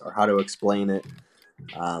is or how to explain it,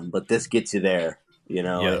 but this gets you there.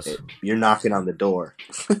 Yes. You're knocking on the door.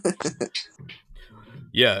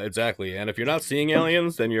 Yeah, exactly. And if you're not seeing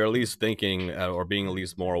aliens, then you're at least thinking or being at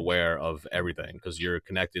least more aware of everything, because you're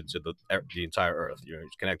connected to the entire Earth. You're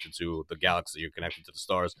connected to the galaxy. You're connected to the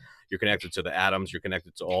stars. You're connected to the atoms. You're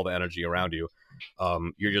connected to all the energy around you.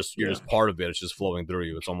 You're just part of it. It's just flowing through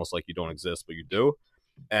you. It's almost like you don't exist, but you do.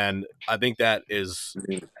 And I think that is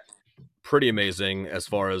pretty amazing as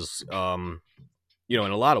far as, in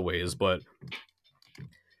a lot of ways. But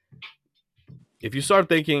if you start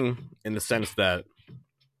thinking in the sense that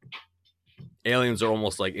aliens are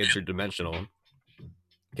almost like interdimensional,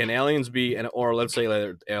 can aliens be, or let's say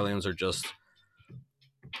that aliens are just,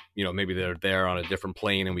 maybe they're there on a different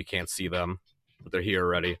plane and we can't see them, but they're here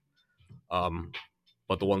already.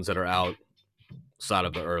 But the ones that are outside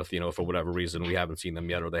of the Earth, for whatever reason, we haven't seen them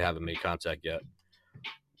yet, or they haven't made contact yet.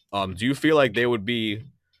 Do you feel like they would be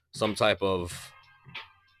some type of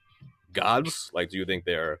gods? Like, do you think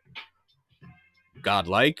they're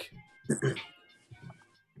godlike?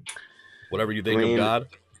 Whatever you think of God.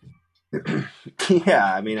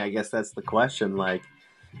 Yeah, I guess that's the question. Like,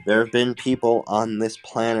 there have been people on this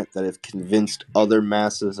planet that have convinced other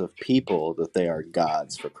masses of people that they are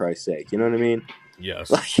gods, for Christ's sake. You know what I mean? Yes.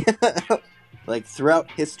 Like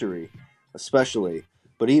throughout history, especially,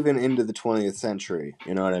 but even into the 20th century.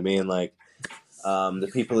 You know what I mean? Like, the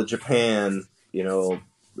people of Japan,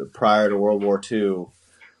 prior to World War II,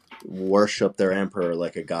 worship their emperor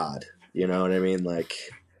like a god. You know what I mean? Like,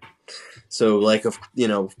 so like, if you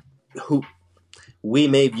know, who we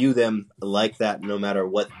may view them like that, no matter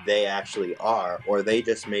what they actually are, or they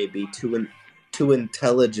just may be too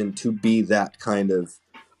intelligent to be that kind of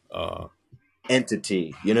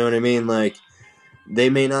entity. You know what I mean? Like, they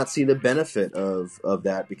may not see the benefit of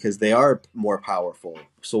that because they are more powerful.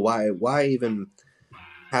 So why even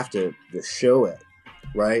have to show it,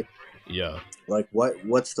 right? Yeah. Like,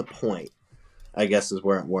 what's the point? I guess is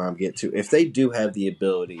where I'm getting to. If they do have the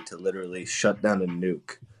ability to literally shut down a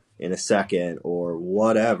nuke in a second or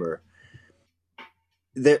whatever,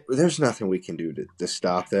 there's nothing we can do to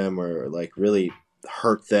stop them or like really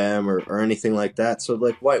hurt them or anything like that. So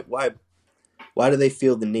like, why do they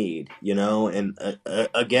feel the need, you know? And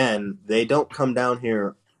again, they don't come down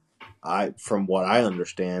here, from what I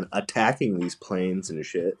understand, attacking these planes and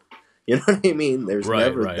shit. You know what I mean? There's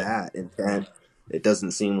never that intent. It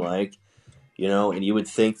doesn't seem like, you know, and you would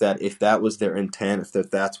think that if that was their intent,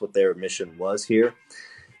 if that's what their mission was here,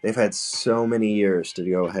 they've had so many years to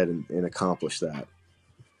go ahead and accomplish that.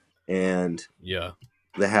 And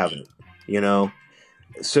they haven't, you know?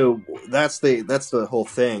 So that's the whole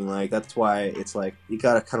thing. Like, that's why it's like, you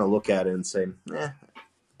got to kind of look at it and say,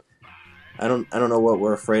 I don't know what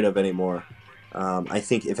we're afraid of anymore. I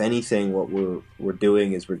think if anything, what we're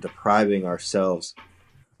doing is we're depriving ourselves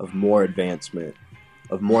of more advancement,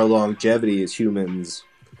 of more longevity as humans,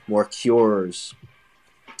 more cures,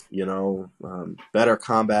 you know, better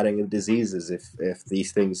combating of diseases if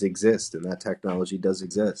these things exist and that technology does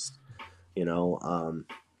exist, you know.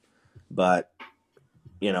 But,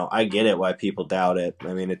 you know, I get it why people doubt it.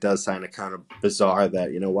 I mean, it does sound kind of bizarre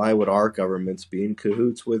that, you know, why would our governments be in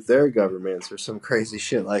cahoots with their governments or some crazy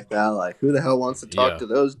shit like that? Like, who the hell wants to talk to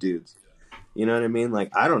those dudes? You know what I mean?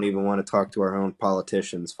 Like, I don't even want to talk to our own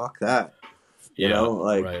politicians. Fuck that. You know,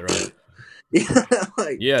 like, right.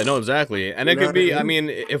 Like, yeah, no, exactly. And it could be, I mean,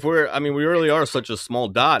 we really are such a small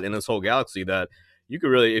dot in this whole galaxy that you could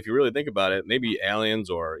really, if you really think about it, maybe aliens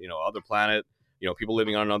or, you know, other planet, you know, people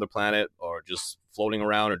living on another planet or just floating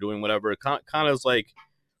around or doing whatever. It kind of is like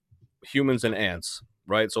humans and ants,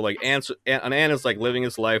 right? So like an ant is like living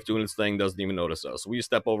its life, doing its thing, doesn't even notice us. We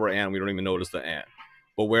step over an ant, we don't even notice the ant.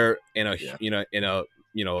 But we're in a, you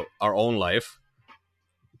know, our own life.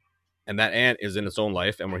 And that ant is in its own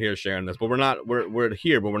life, and we're here sharing this. But we're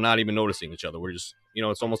here, but we're not even noticing each other. We're just, you know,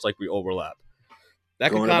 it's almost like we overlap.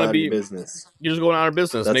 That could kind of be business. You're just going out of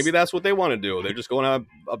business. Maybe that's what they want to do. They're just going out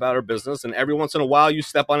about our business, and every once in a while you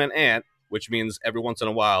step on an ant, which means every once in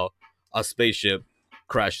a while a spaceship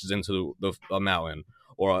crashes into a mountain,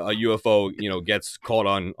 or a UFO, you know, gets caught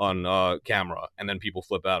on camera, and then people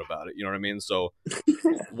flip out about it. You know what I mean? So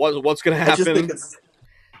what's going to happen?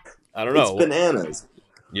 I don't know. It's bananas.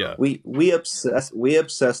 Yeah. We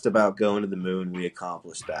obsessed about going to the moon. We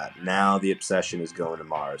accomplished that. Now the obsession is going to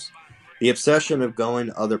Mars. The obsession of going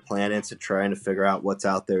to other planets and trying to figure out what's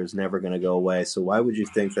out there is never going to go away. So why would you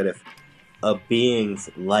think that if beings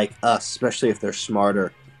like us, especially if they're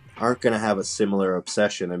smarter, aren't going to have a similar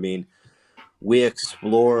obsession? I mean, we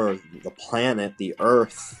explore the planet, the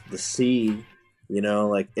Earth, the sea, you know,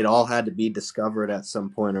 like it all had to be discovered at some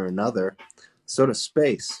point or another. So does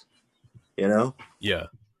space, you know? Yeah.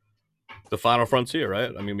 The final frontier, right?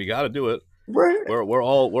 I mean, we got to do it. Right. We're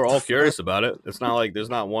all curious about it. It's not like there's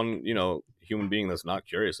not one, you know, human being that's not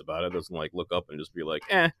curious about it. Doesn't like look up and just be like,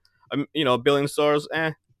 you know, a billion stars,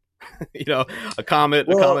 you know, a comet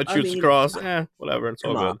shoots across, whatever. It's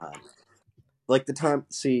all good. Like the time,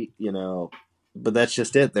 see, you know, but that's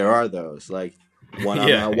just it. There are those, like when I'm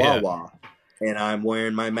at Wawa and I'm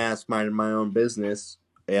wearing my mask, minding my own business,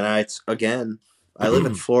 and I live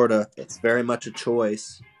in Florida. It's very much a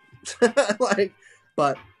choice.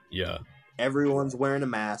 But yeah, everyone's wearing a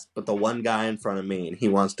mask, but the one guy in front of me, and he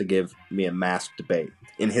wants to give me a mask debate.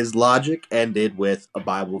 And his logic ended with a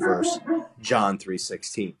Bible verse, John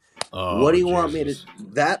 3:16. What do you want me to?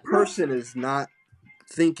 That person is not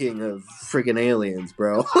thinking of freaking aliens,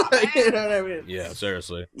 bro. You know what I mean? Yeah,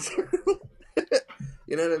 seriously.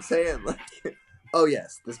 You know what I'm saying? Like, oh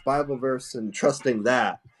yes, this Bible verse and trusting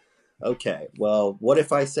that. Okay, well, what if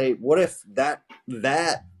that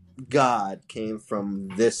God came from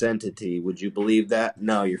this entity? Would you believe that?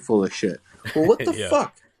 No, you're full of shit. Well, what the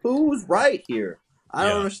fuck? Who's right here? I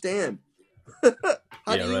don't understand.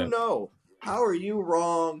 How do you know? How are you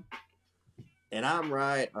wrong and I'm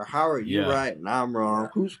right? Or how are you right and I'm wrong?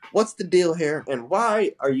 What's the deal here? And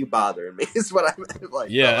why are you bothering me? Is what I'm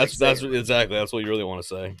like. Yeah, that's exactly. That's what you really want to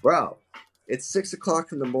say. Bro, it's 6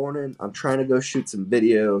 o'clock in the morning. I'm trying to go shoot some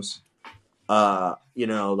videos. You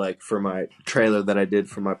know, like for my trailer that I did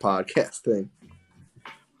for my podcast thing.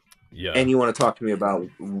 Yeah. And you want to talk to me about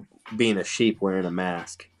being a sheep wearing a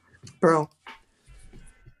mask. Bro,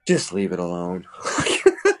 just leave it alone.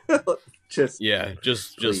 Just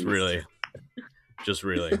please. really.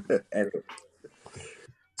 Anyway.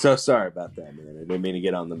 So sorry about that, man. I didn't mean to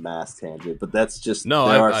get on the mask tangent, but that's just no.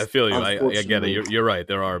 I feel you. I get it. You're right.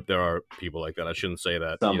 There are people like that. I shouldn't say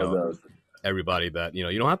that. Some of those. Everybody that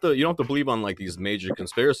you don't have to believe on like these major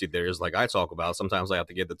conspiracy theories like I talk about. Sometimes I have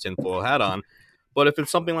to get the tinfoil hat on. But if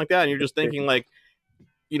it's something like that, and you're just thinking like,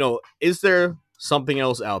 is there something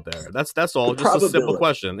else out there? That's all. Just a simple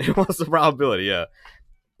question. What's the probability? Yeah.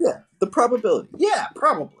 Yeah, the probability. Yeah,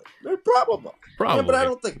 probably. They're probable. Probably. Yeah, but I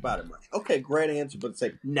don't think about it much. Okay, great answer, but it's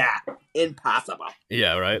like, nah, impossible.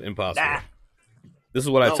 Yeah, right. Impossible. Nah. This is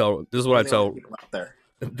what I tell. This is what I tell.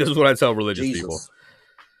 This is what I tell religious people.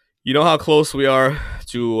 You know how close we are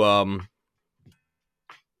to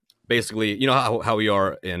basically, how we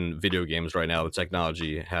are in video games right now. The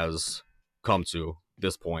technology has come to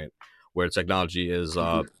this point where technology is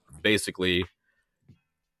basically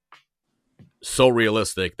so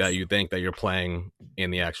realistic that you think that you're playing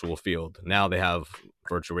in the actual field. Now they have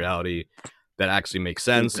virtual reality that actually makes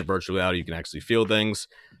sense. In virtual reality, you can actually feel things.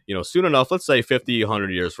 Soon enough, let's say 50,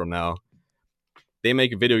 100 years from now, they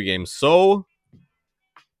make a video game so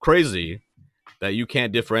crazy that you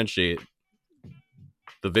can't differentiate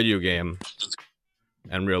the video game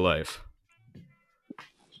and real life.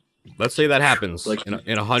 Let's say that happens in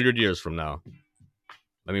 100 years from now.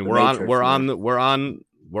 I mean, we're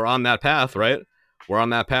on that path, right? We're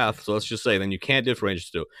on that path. So let's just say then you can't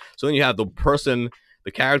differentiate the two. So then you have the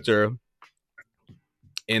character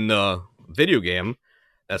in the video game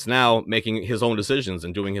that's now making his own decisions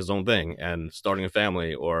and doing his own thing and starting a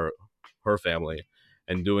family or her family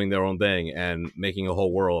and doing their own thing and making a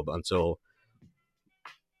whole world until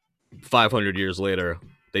 500 years later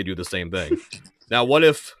they do the same thing. Now, what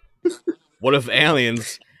if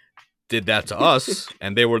aliens did that to us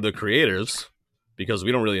and they were the creators? Because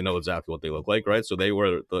we don't really know exactly what they look like, right? So they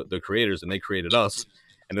were the creators and they created us,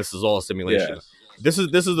 and this is all a simulation. Yeah. This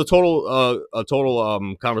is the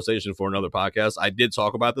total conversation for another podcast. I did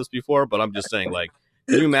talk about this before, but I'm just saying, like,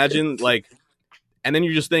 can you imagine, like, and then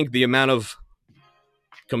you just think the amount of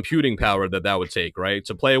computing power that would take, right?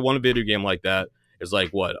 To play one video game like that is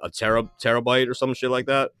like what, a terabyte or some shit like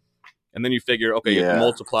that. And then you figure, okay, you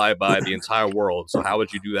multiply by the entire world. So how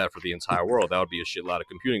would you do that for the entire world? That would be a shitload of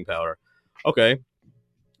computing power. Okay,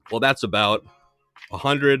 well, that's about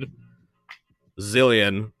 100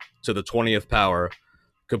 zillion to the 20th power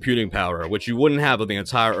computing power, which you wouldn't have on the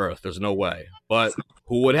entire Earth. There's no way. But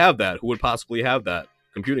who would have that? Who would possibly have that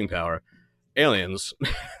computing power? Aliens.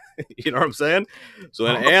 You know what I'm saying? So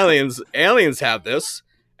then aliens have this,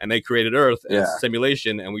 and they created Earth, and it's a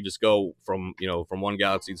simulation, and we just go from one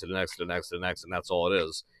galaxy to the next, to the next, to the next, and that's all it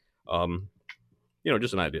is.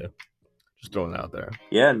 Just an idea. Just throwing it out there.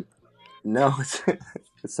 Yeah. No,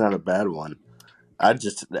 it's not a bad one.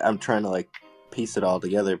 I'm trying to like piece it all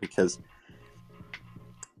together because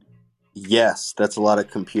yes, that's a lot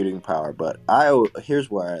of computing power, but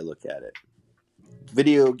here's where I look at it.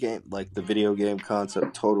 The video game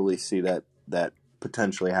concept, totally see that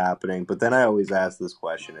potentially happening, but then I always ask this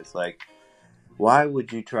question. It's like, why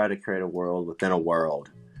would you try to create a world within a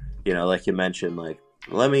world? Like you mentioned, like,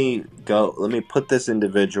 let me put this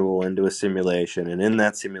individual into a simulation, and in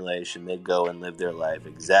that simulation they go and live their life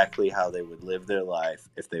exactly how they would live their life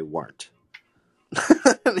if they weren't.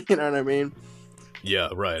 You know what I mean? Yeah,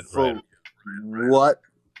 right. For what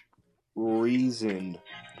reason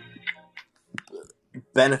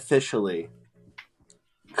beneficially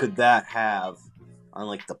could that have on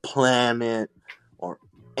like the planet or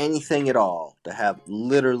anything at all, to have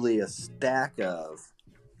literally a stack of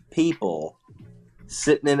people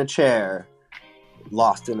sitting in a chair,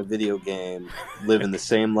 lost in a video game, living the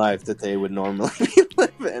same life that they would normally be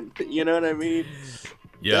living? You know what I mean?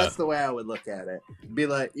 Yeah. That's the way I would look at it. Be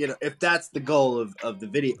like, if that's the goal of the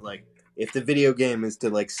video, like, if the video game is to,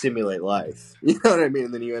 like, simulate life, you know what I mean?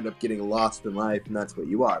 And then you end up getting lost in life, and that's what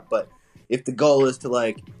you are. But if the goal is to,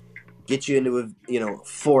 like, get you into a,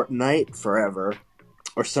 Fortnite forever,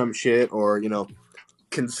 or some shit, or,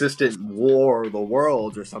 consistent war of the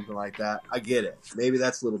world or something like that, I get it. Maybe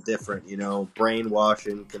that's a little different,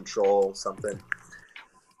 brainwashing, control, something.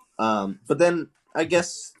 But then I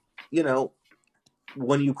guess,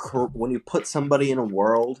 when you put somebody in a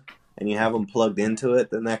world and you have them plugged into it,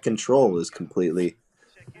 then that control is completely,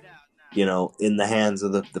 in the hands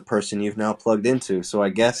of the person you've now plugged into. So I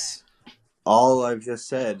guess all I've just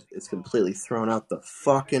said is completely thrown out the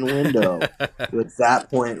fucking window with that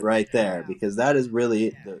point right there, because that is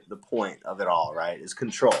really the point of it all, right? Is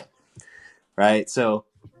control, right? So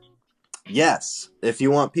Yes, if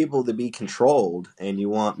you want people to be controlled and you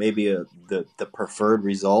want maybe the preferred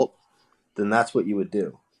result, then that's what you would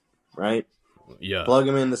do, right? Yeah. Plug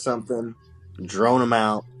them into something, drone them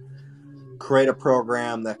out, create a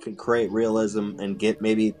program that can create realism and get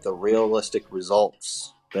maybe the realistic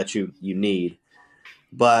results that you need.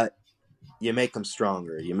 But you make them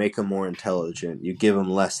stronger, you make them more intelligent, you give them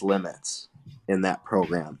less limits in that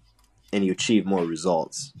program, and you achieve more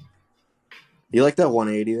results. You like that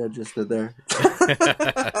 180 I just did there?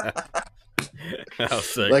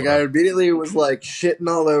 Like, I immediately was like shitting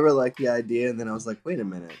all over like the idea, and then I was like, wait a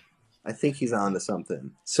minute, I think he's onto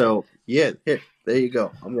something. So yeah, here, there you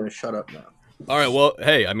go. I'm gonna shut up now. All right. Well,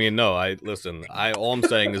 hey, I mean, no, all I'm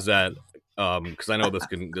saying is that because I know this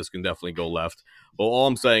can definitely go left. But all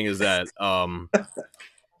I'm saying is that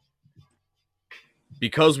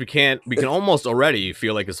because we can almost already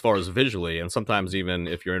feel like, as far as visually, and sometimes even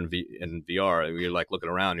if you're in VR, you're like looking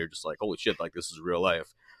around, you're just like, holy shit, like this is real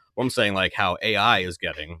life. What I'm saying, like how AI is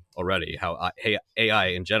getting already, how AI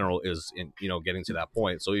in general is getting to that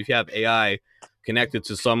point. So if you have AI connected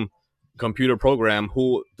to some computer program,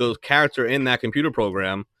 who the character in that computer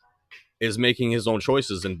program is making his own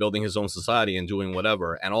choices and building his own society and doing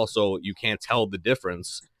whatever, and also you can't tell the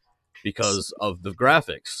difference because of the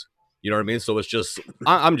graphics. You know what I mean? So it's just,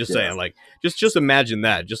 I'm just saying, like, just imagine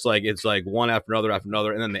that. Just like it's like one after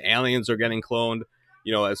another, and then the aliens are getting cloned.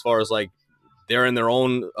 As far as like they're in their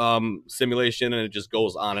own simulation, and it just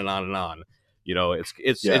goes on and on and on.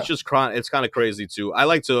 It's just it's kind of crazy too. I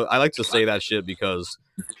like to say that shit because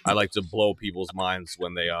I like to blow people's minds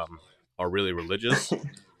when they are really religious.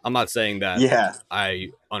 I'm not saying that I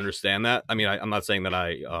understand that. I mean, I'm not saying that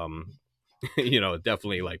I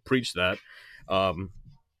definitely like preach that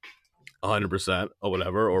 100% or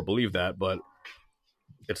whatever, or believe that, but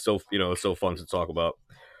it's so it's so fun to talk about.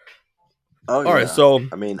 All right, so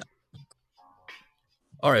I mean,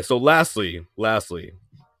 all right, so lastly,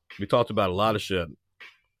 we talked about a lot of shit.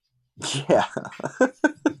 Yeah,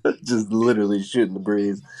 just literally shooting the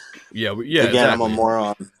breeze. Yeah, Again, exactly. I'm a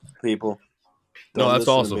moron, people. Don't that's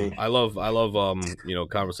awesome. I love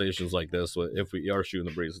conversations like this. If we are shooting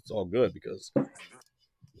the breeze, it's all good because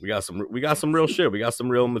we got some real shit. We got some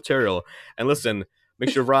real material. And listen,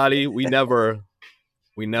 Mixture Variety, we never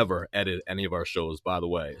edit any of our shows, by the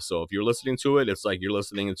way. So if you're listening to it, it's like you're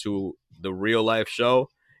listening to the real life show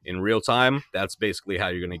in real time. That's basically how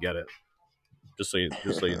you're gonna get it. Just so you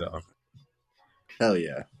know. Hell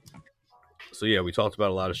yeah. So yeah, we talked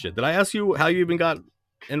about a lot of shit. Did I ask you how you even got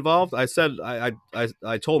involved? I said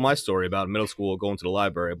I told my story about middle school going to the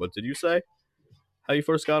library, but did you say how you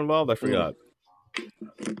first got involved? I forgot.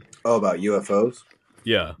 Oh, about UFOs?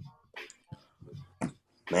 Yeah.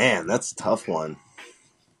 Man, that's a tough one.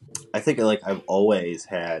 I think I've always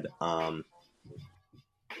had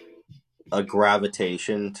a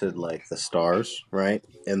gravitation to like the stars, right?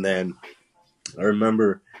 And then I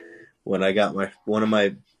remember when I got one of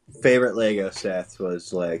my favorite Lego sets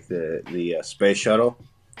was like the space shuttle,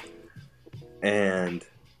 and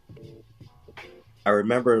I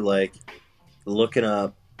remember like looking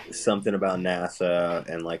up something about NASA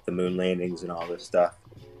and like the moon landings and all this stuff,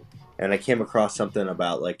 and I came across something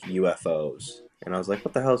about like UFOs, and I was like,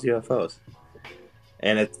 what the hell is UFOs?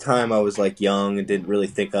 And at the time I was like young and didn't really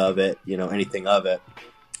think of it, anything of it.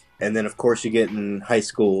 And then of course you get in high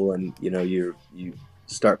school and you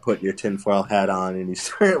start putting your tinfoil hat on and you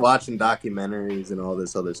start watching documentaries and all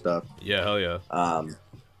this other stuff. Yeah, hell yeah.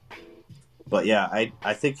 But yeah,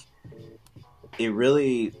 I think I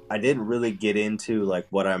didn't really get into like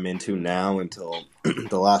what I'm into now until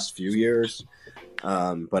the last few years.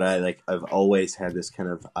 But I've always had this kind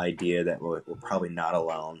of idea that we're probably not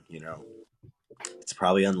alone, It's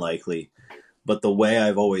probably unlikely, but the way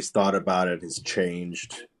I've always thought about it has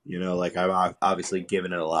changed. I've obviously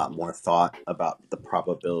given it a lot more thought about the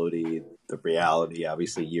probability, the reality,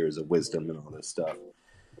 obviously years of wisdom and all this stuff.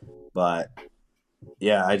 But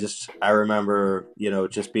yeah, I remember,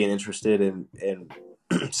 just being interested in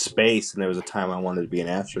space, and there was a time I wanted to be an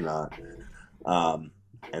astronaut.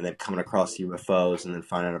 And then coming across UFOs, and then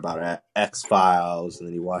finding out about X-Files, and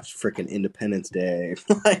then you watch freaking Independence Day,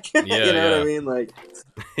 like, what I mean, like,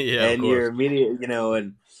 yeah, and you're immediate,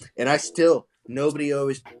 and I still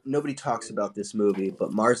nobody talks about this movie,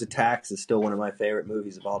 but Mars Attacks is still one of my favorite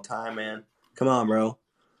movies of all time, man. Come on, bro,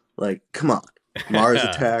 like, come on, Mars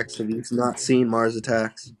Attacks. Have you not seen Mars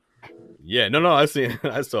Attacks? Yeah, no, I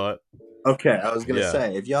saw it. Okay, I was gonna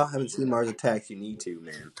say, if y'all haven't seen Mars Attacks, you need to,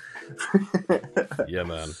 man. Yeah,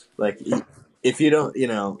 man. Like, if you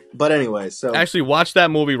don't, but anyway, so Actually, watch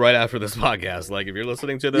that movie right after this podcast. Like, if you're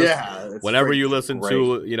listening to this, it's whenever you freaking listen great.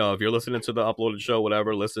 to, if you're listening to the uploaded show,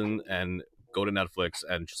 whatever, listen and go to Netflix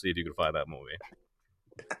and see if you can find that movie.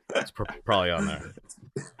 It's probably on there.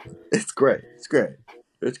 It's great.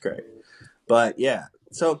 But yeah,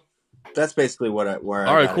 so that's basically where I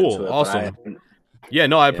All right, got cool, into it, awesome.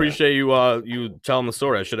 I appreciate you telling the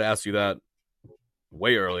story. I should have asked you that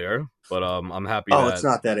way earlier, but I'm happy. It's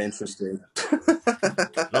not that interesting.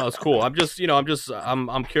 No, it's cool. I'm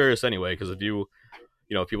curious anyway, because if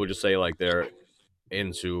people just say like they're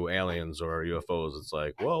into aliens or UFOs, it's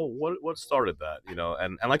like, well, what started that?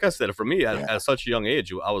 And like I said, for me at such a young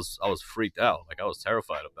age, I was freaked out. Like, I was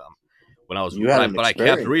terrified of them when I was, but I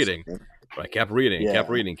kept reading. But I kept reading.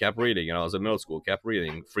 I was in middle school, kept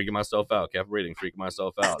reading, freaking myself out, freaking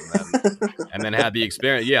myself out, and then had the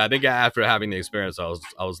experience. Yeah, I think after having the experience, I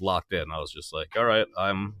was locked in. I was just like, all right,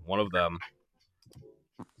 I'm one of them.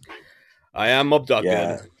 I am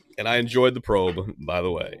abducted, and I enjoyed the probe, by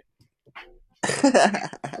the way.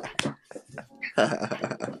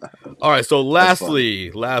 All right, so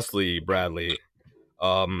lastly, Bradley,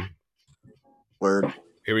 word.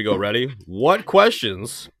 Here we go. Ready? What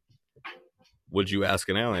questions would you ask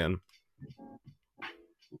an alien?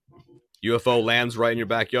 UFO lands right in your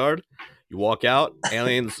backyard. You walk out.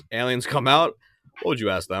 Aliens come out. What would you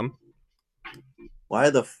ask them? Why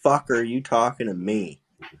the fuck are you talking to me?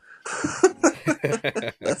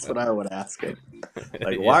 That's what I would ask him.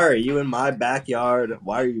 Like, why are you in my backyard?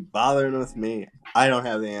 Why are you bothering with me? I don't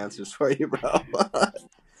have the answers for you, bro.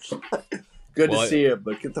 Good to see you,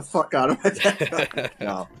 but get the fuck out of my backyard.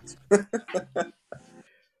 No.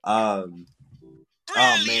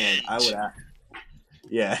 Oh man, I would ask.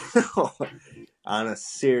 Yeah. On a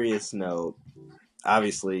serious note,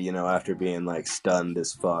 obviously, after being like stunned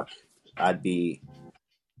as fuck, I'd be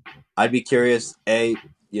curious,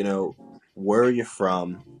 where are you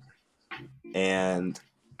from? And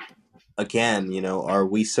again, are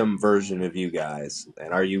we some version of you guys?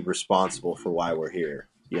 And are you responsible for why we're here?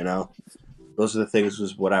 Those are the things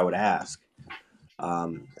was what I would ask.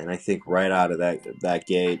 And I think right out of that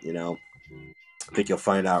gate, I think you'll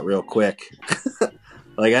find out real quick.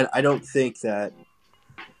 Like, I don't think that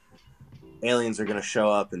aliens are going to show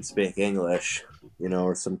up and speak English,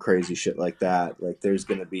 or some crazy shit like that. Like, there's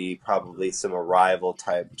going to be probably some arrival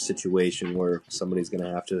type situation where somebody's going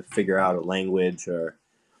to have to figure out a language or,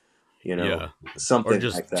 something or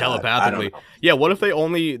just like that. Telepathically. Yeah, what if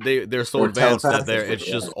they're so advanced that it's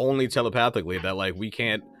just only telepathically that, like, we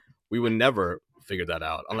would never figure that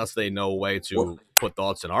out unless they know a way to put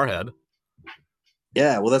thoughts in our head.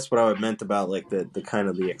 Yeah, well, that's what I meant about, like, the kind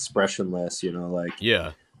of the expressionless,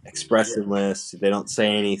 expressionless. They don't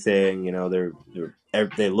say anything,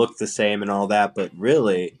 they look the same and all that, but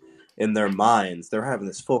really, in their minds, they're having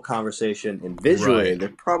this full conversation, and visually, they're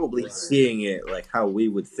probably seeing it like how we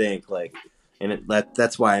would think, like, and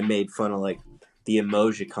that's why I made fun of, like, the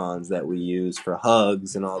emojicons that we use for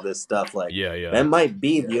hugs and all this stuff. Like, that might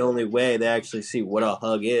be the only way they actually see what a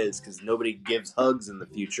hug is, because nobody gives hugs in the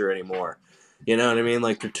future anymore. You know what I mean?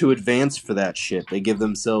 Like, they're too advanced for that shit. They give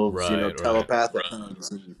themselves, telepathic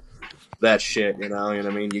hugs and that shit, you know what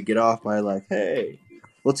I mean? You get off by, like, hey,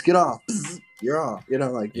 let's get off. You're off.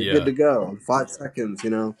 Like, you're good to go in 5 seconds,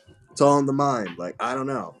 It's all in the mind. Like, I don't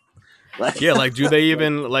know. Like, like, do they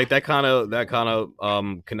even, like, that kind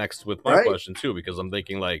of connects with my question, too, because I'm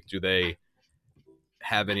thinking, like, do they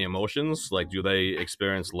have any emotions? Like, do they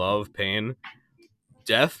experience love, pain,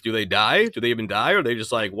 death? Do they die? Do they even die? Or are they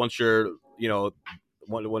just, like, once you're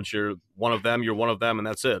once you're one of them, you're one of them, and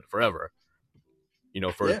that's it forever.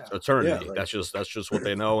 For eternity. Yeah, like, that's just what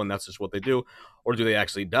they know, and that's just what they do. Or do they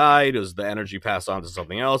actually die? Does the energy pass on to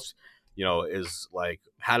something else? Is, like,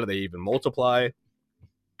 how do they even multiply?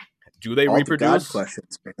 Do they reproduce? God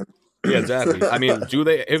questions, man. Yeah, exactly. I mean, do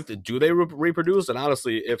they reproduce? And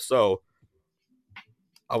honestly, if so,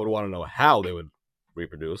 I would want to know how they would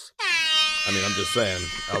reproduce. I mean, I'm just saying,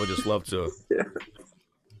 I would just love to.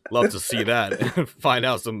 Love to see that and find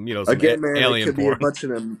out some, some alien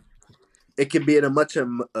porn. It could be in a bunch of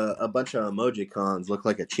emojicons look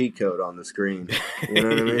like a cheat code on the screen. You know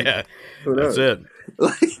what I mean? Yeah, who knows? That's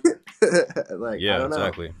it. Like, yeah, I don't know.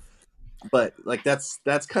 Exactly. But, like, that's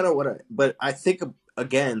kind of but I think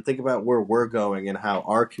about where we're going and how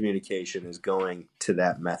our communication is going to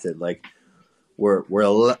that method. Like,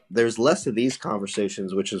 there's less of these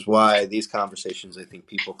conversations, which is why these conversations I think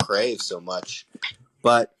people crave so much.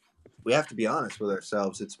 But we have to be honest with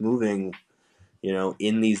ourselves. It's moving,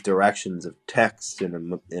 in these directions of text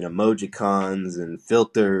and emojicons and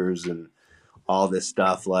filters and all this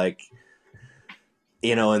stuff. Like,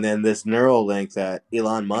 you know, and then this Neuralink that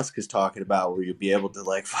Elon Musk is talking about, where you'll be able to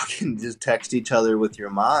like fucking just text each other with your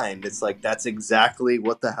mind. It's like, that's exactly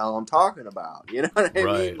what the hell I'm talking about. You know what I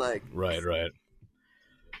mean? Like, right.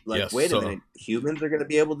 Yes, wait a minute, humans are going to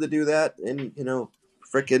be able to do that in, you know,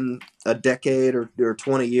 freaking a decade or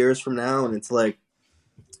 20 years from now, and it's like,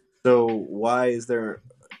 so why is there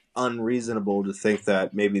unreasonable to think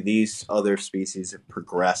that maybe these other species have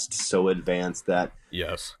progressed so advanced that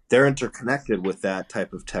yes, they're interconnected with that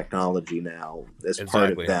type of technology now as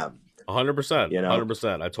part of them? 100%. You know?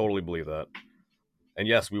 100%. I totally believe that. And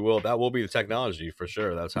yes, we will. That will be the technology for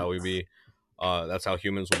sure. That's how we be. That's how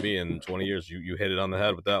humans will be in 20 years. You hit it on the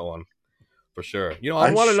head with that one, for sure. You know,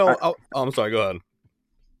 I want to know. I'm sorry. Go ahead.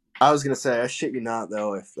 I was gonna say, I shit you not,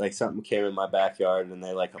 though, if like something came in my backyard and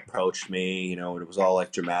they like approached me, you know, and it was all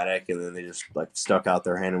like dramatic, and then they just like stuck out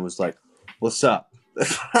their hand and was like, "What's up?"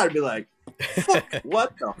 I'd be like, "Fuck,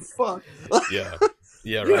 what the fuck?" Yeah,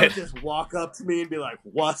 yeah, you right. know, just walk up to me and be like,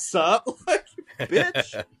 "What's up?" Like,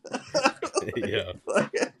 bitch. Yeah.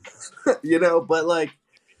 Like, you know, but like,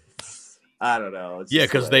 I don't know. It's yeah,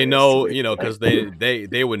 just because they hilarious know, to me. you know, because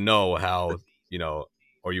they would know how, you know,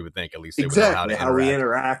 or you would think at least they exactly would know how we to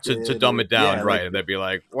interact to dumb it down, yeah, right? like, And they'd be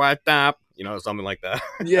like, "What up?" You know, something like that.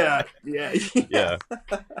 yeah. Yeah.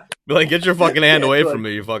 Be like, "Get your fucking hand away from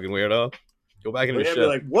me, you fucking weirdo. Go back in your shit." Be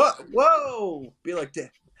like, "What? Whoa!" Be like,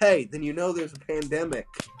 "Hey, then you know there's a pandemic.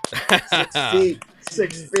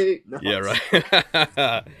 6 feet. No. Yeah,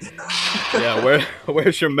 right. Yeah,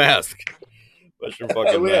 where's your mask? Where's your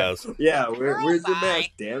fucking mask? Yeah, where's your mask?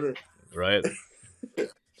 Damn it! Right.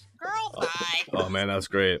 Girl, bye. Oh man, that's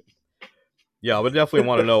great. Yeah, I would definitely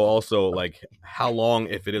want to know also, like, how long,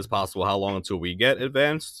 if it is possible, how long until we get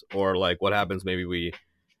advanced, or like what happens maybe we,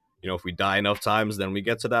 you know, if we die enough times, then we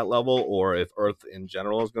get to that level, or if Earth in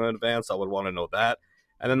general is going to advance. I would want to know that.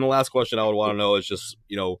 And then the last question I would want to know is just,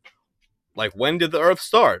 you know, like, when did the Earth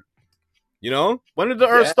start? You know, when did the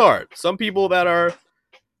Earth start? Some people that are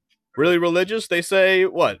really religious, they say,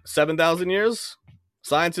 what, 7,000 years?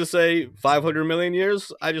 Scientists say 500 million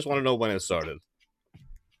years. I just want to know when it started.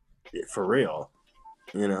 For real.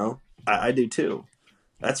 You know, I do too.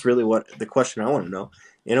 That's really what the question I want to know.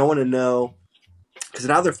 And I want to know, because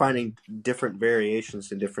now they're finding different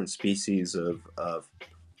variations in different species of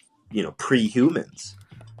you know, pre-humans.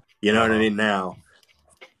 You know what I mean? Now,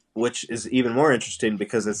 which is even more interesting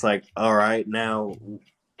because it's like, all right, now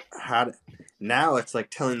it's like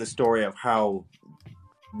telling the story of how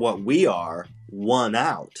what we are won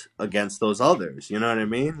out against those others. You know what I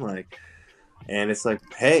mean? Like, and it's like,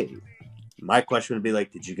 hey, my question would be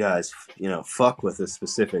like, did you guys, you know, fuck with a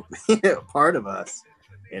specific part of us?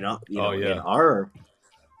 In our,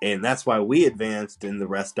 and that's why we advanced and the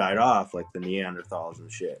rest died off, like the Neanderthals and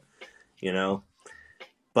shit. You know,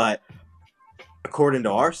 but according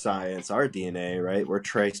to our science, our DNA, right, we're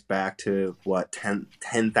traced back to what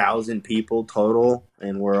 10,000 people total,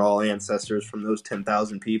 and we're all ancestors from those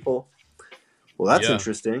 10,000 people. Well, that's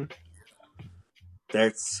interesting.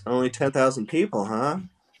 That's only 10,000 people, huh?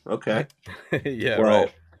 Okay. Yeah, well,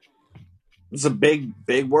 right. It's a big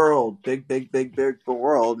world, big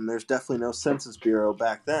world, and there's definitely no Census Bureau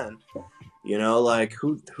back then. You know, like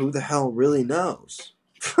who the hell really knows?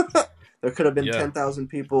 There could have been 10,000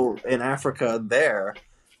 people in Africa there,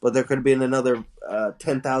 but there could have been another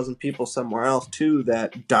 10,000 people somewhere else too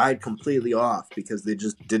that died completely off because they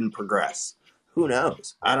just didn't progress. Who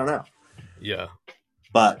knows? I don't know. Yeah.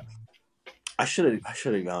 But I should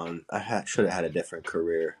have gone. Should have had a different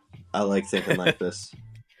career. I like thinking like this.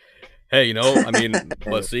 Hey, you know, I mean,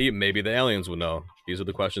 let's see. Maybe the aliens would know. These are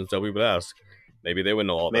the questions that we would ask. Maybe they would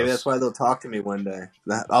know all this. Maybe that's why they'll talk to me one day.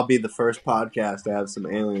 I'll be the first podcast to have some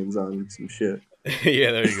aliens on some shit.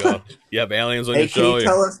 Yeah, there you go. You have aliens on your show. Can you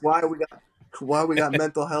tell us why we got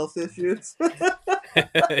mental health issues?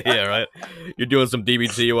 Yeah, right. You're doing some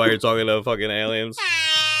DBT while you're talking to fucking aliens.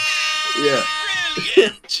 Yeah.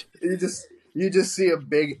 You just see a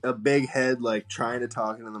big head like trying to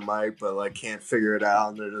talk into the mic, but like can't figure it out,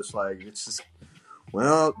 and they're just like, it's just,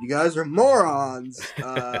 well, you guys are morons.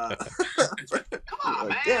 Come on,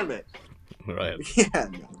 man. Damn it. Right. Yeah.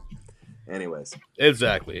 No. Anyways.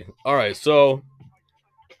 Exactly. All right. So,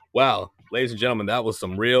 wow, ladies and gentlemen, that was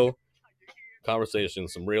some real conversation,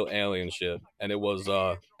 some real alien shit, and it was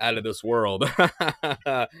out of this world.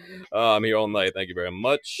 I'm here all night. Thank you very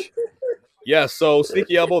much. Yeah, so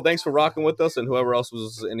Sneaky Elbow, thanks for rocking with us, and whoever else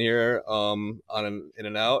was in here in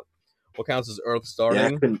and out. What counts as Earth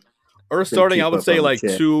starting? Yeah, Earth starting, I would say like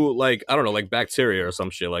two, like, I don't know, like bacteria or some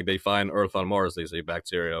shit. Like they find Earth on Mars, they say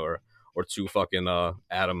bacteria, or two fucking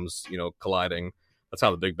atoms, you know, colliding. That's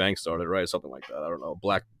how the Big Bang started, right? Something like that. I don't know.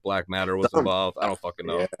 Black matter was involved. I don't fucking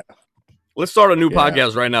know. Yeah. Let's start a new Yeah.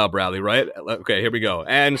 podcast right now, Bradley. Right? Okay, here we go.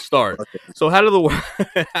 And start. Okay. So, how did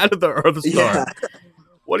the Earth start? Yeah.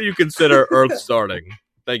 What do you consider Earth starting?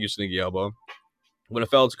 Thank you, Sneaky Elbow. When it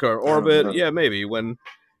fell into current orbit, know. yeah, maybe. When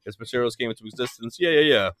its materials came into existence,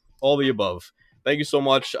 yeah. All the above. Thank you so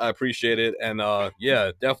much. I appreciate it. And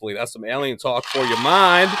yeah, definitely. That's some alien talk for your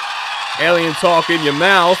mind. Alien talk in your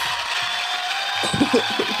mouth.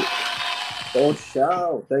 Oh,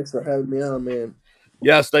 shout. Thanks for having me on, man.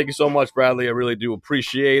 Yes, thank you so much, Bradley. I really do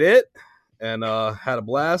appreciate it. And had a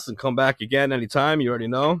blast. And come back again anytime. You already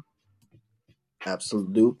know.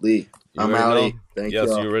 Absolutely. You I'm already outie. know. Thank Yes,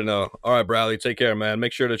 you. you already know. All right, Bradley, take care, man.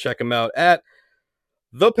 Make sure to check him out at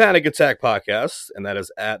The Panic Attack Podcast, and that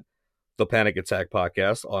is at The Panic Attack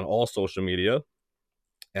Podcast on all social media.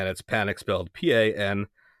 And it's Panic spelled Panik.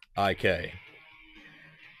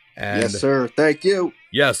 And Yes, sir. Thank you.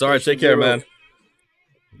 yes, all right, take care, man.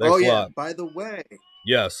 Thanks a yeah. lot. By the way,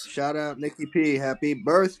 Yes. shout out Nikki P. Happy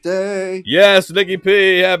birthday. Yes, Nikki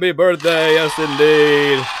P. Happy birthday. Yes,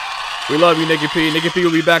 indeed. We love you, Nikki P. Nikki P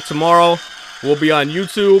will be back tomorrow. We'll be on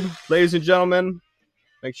YouTube, ladies and gentlemen.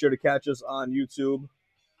 Make sure to catch us on YouTube.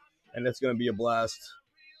 And it's going to be a blast.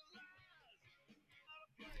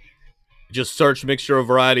 Just search Mixture of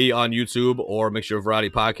Variety on YouTube or Mixture of Variety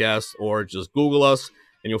Podcast, or just Google us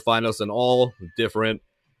and you'll find us on all different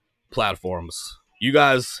platforms. You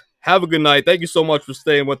guys have a good night. Thank you so much for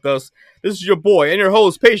staying with us. This is your boy and your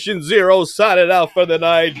host, Patient Zero, signing out for the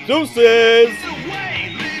night. Deuces!